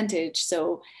a percentage.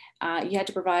 So you had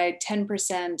to provide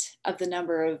 10% of the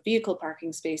number of vehicle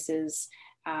parking spaces.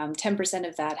 10%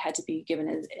 of that had to be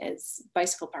given as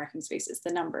bicycle parking spaces,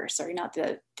 the number, sorry, not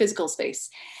the physical space.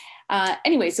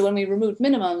 Anyway, so when we removed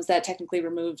minimums, that technically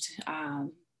removed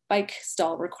bike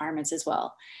stall requirements as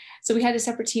well. So we had a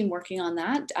separate team working on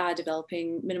that,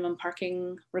 developing minimum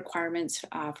parking requirements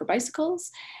for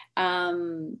bicycles,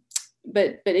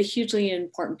 but a hugely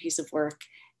important piece of work,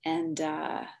 and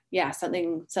yeah,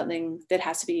 something that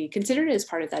has to be considered as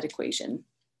part of that equation.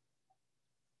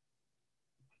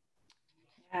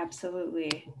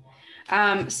 Absolutely.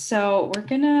 So we're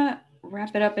gonna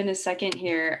wrap it up in a second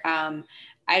here.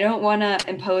 I don't want to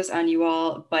impose on you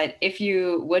all, but if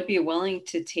you would be willing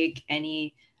to take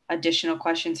any additional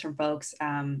questions from folks,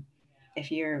 if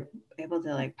you're able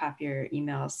to like pop your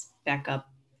emails back up,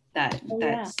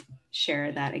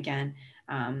 share that again.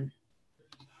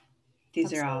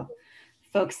 These are all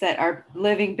folks that are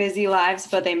living busy lives,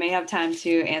 but they may have time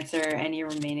to answer any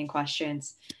remaining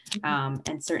questions.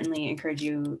 And certainly encourage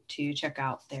you to check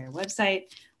out their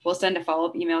website. We'll send a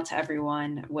follow-up email to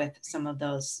everyone with some of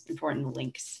those important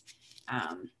links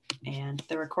and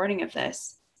the recording of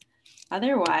this.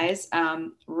 Otherwise,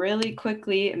 really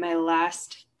quickly, my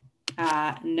last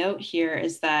note here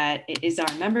is that it is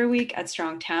our member week at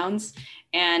Strong Towns.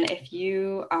 And if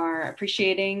you are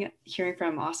appreciating hearing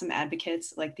from awesome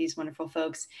advocates like these wonderful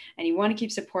folks, and you want to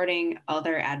keep supporting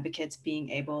other advocates being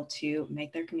able to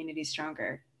make their communities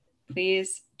stronger,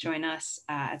 please join us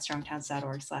at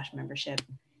strongtowns.org/membership.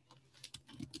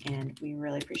 And we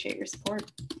really appreciate your support.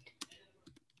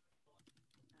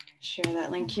 Share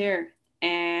that link here.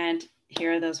 And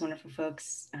here are those wonderful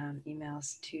folks'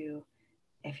 emails to,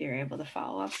 if you're able to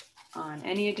follow up on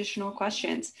any additional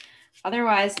questions.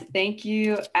 Otherwise, thank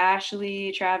you,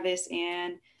 Ashley, Travis,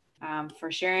 Anne,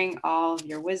 for sharing all of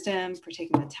your wisdom, for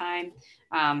taking the time.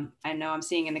 I know I'm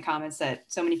seeing in the comments that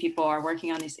so many people are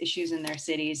working on these issues in their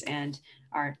cities and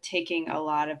are taking a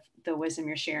lot of the wisdom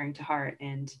you're sharing to heart.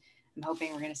 And I'm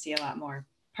hoping we're going to see a lot more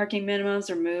parking minimums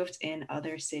removed in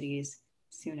other cities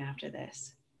soon after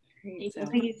this. Great. So,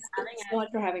 thank you so much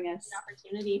for having us.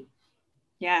 Opportunity.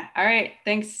 Yeah. All right.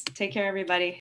 Thanks. Take care, everybody.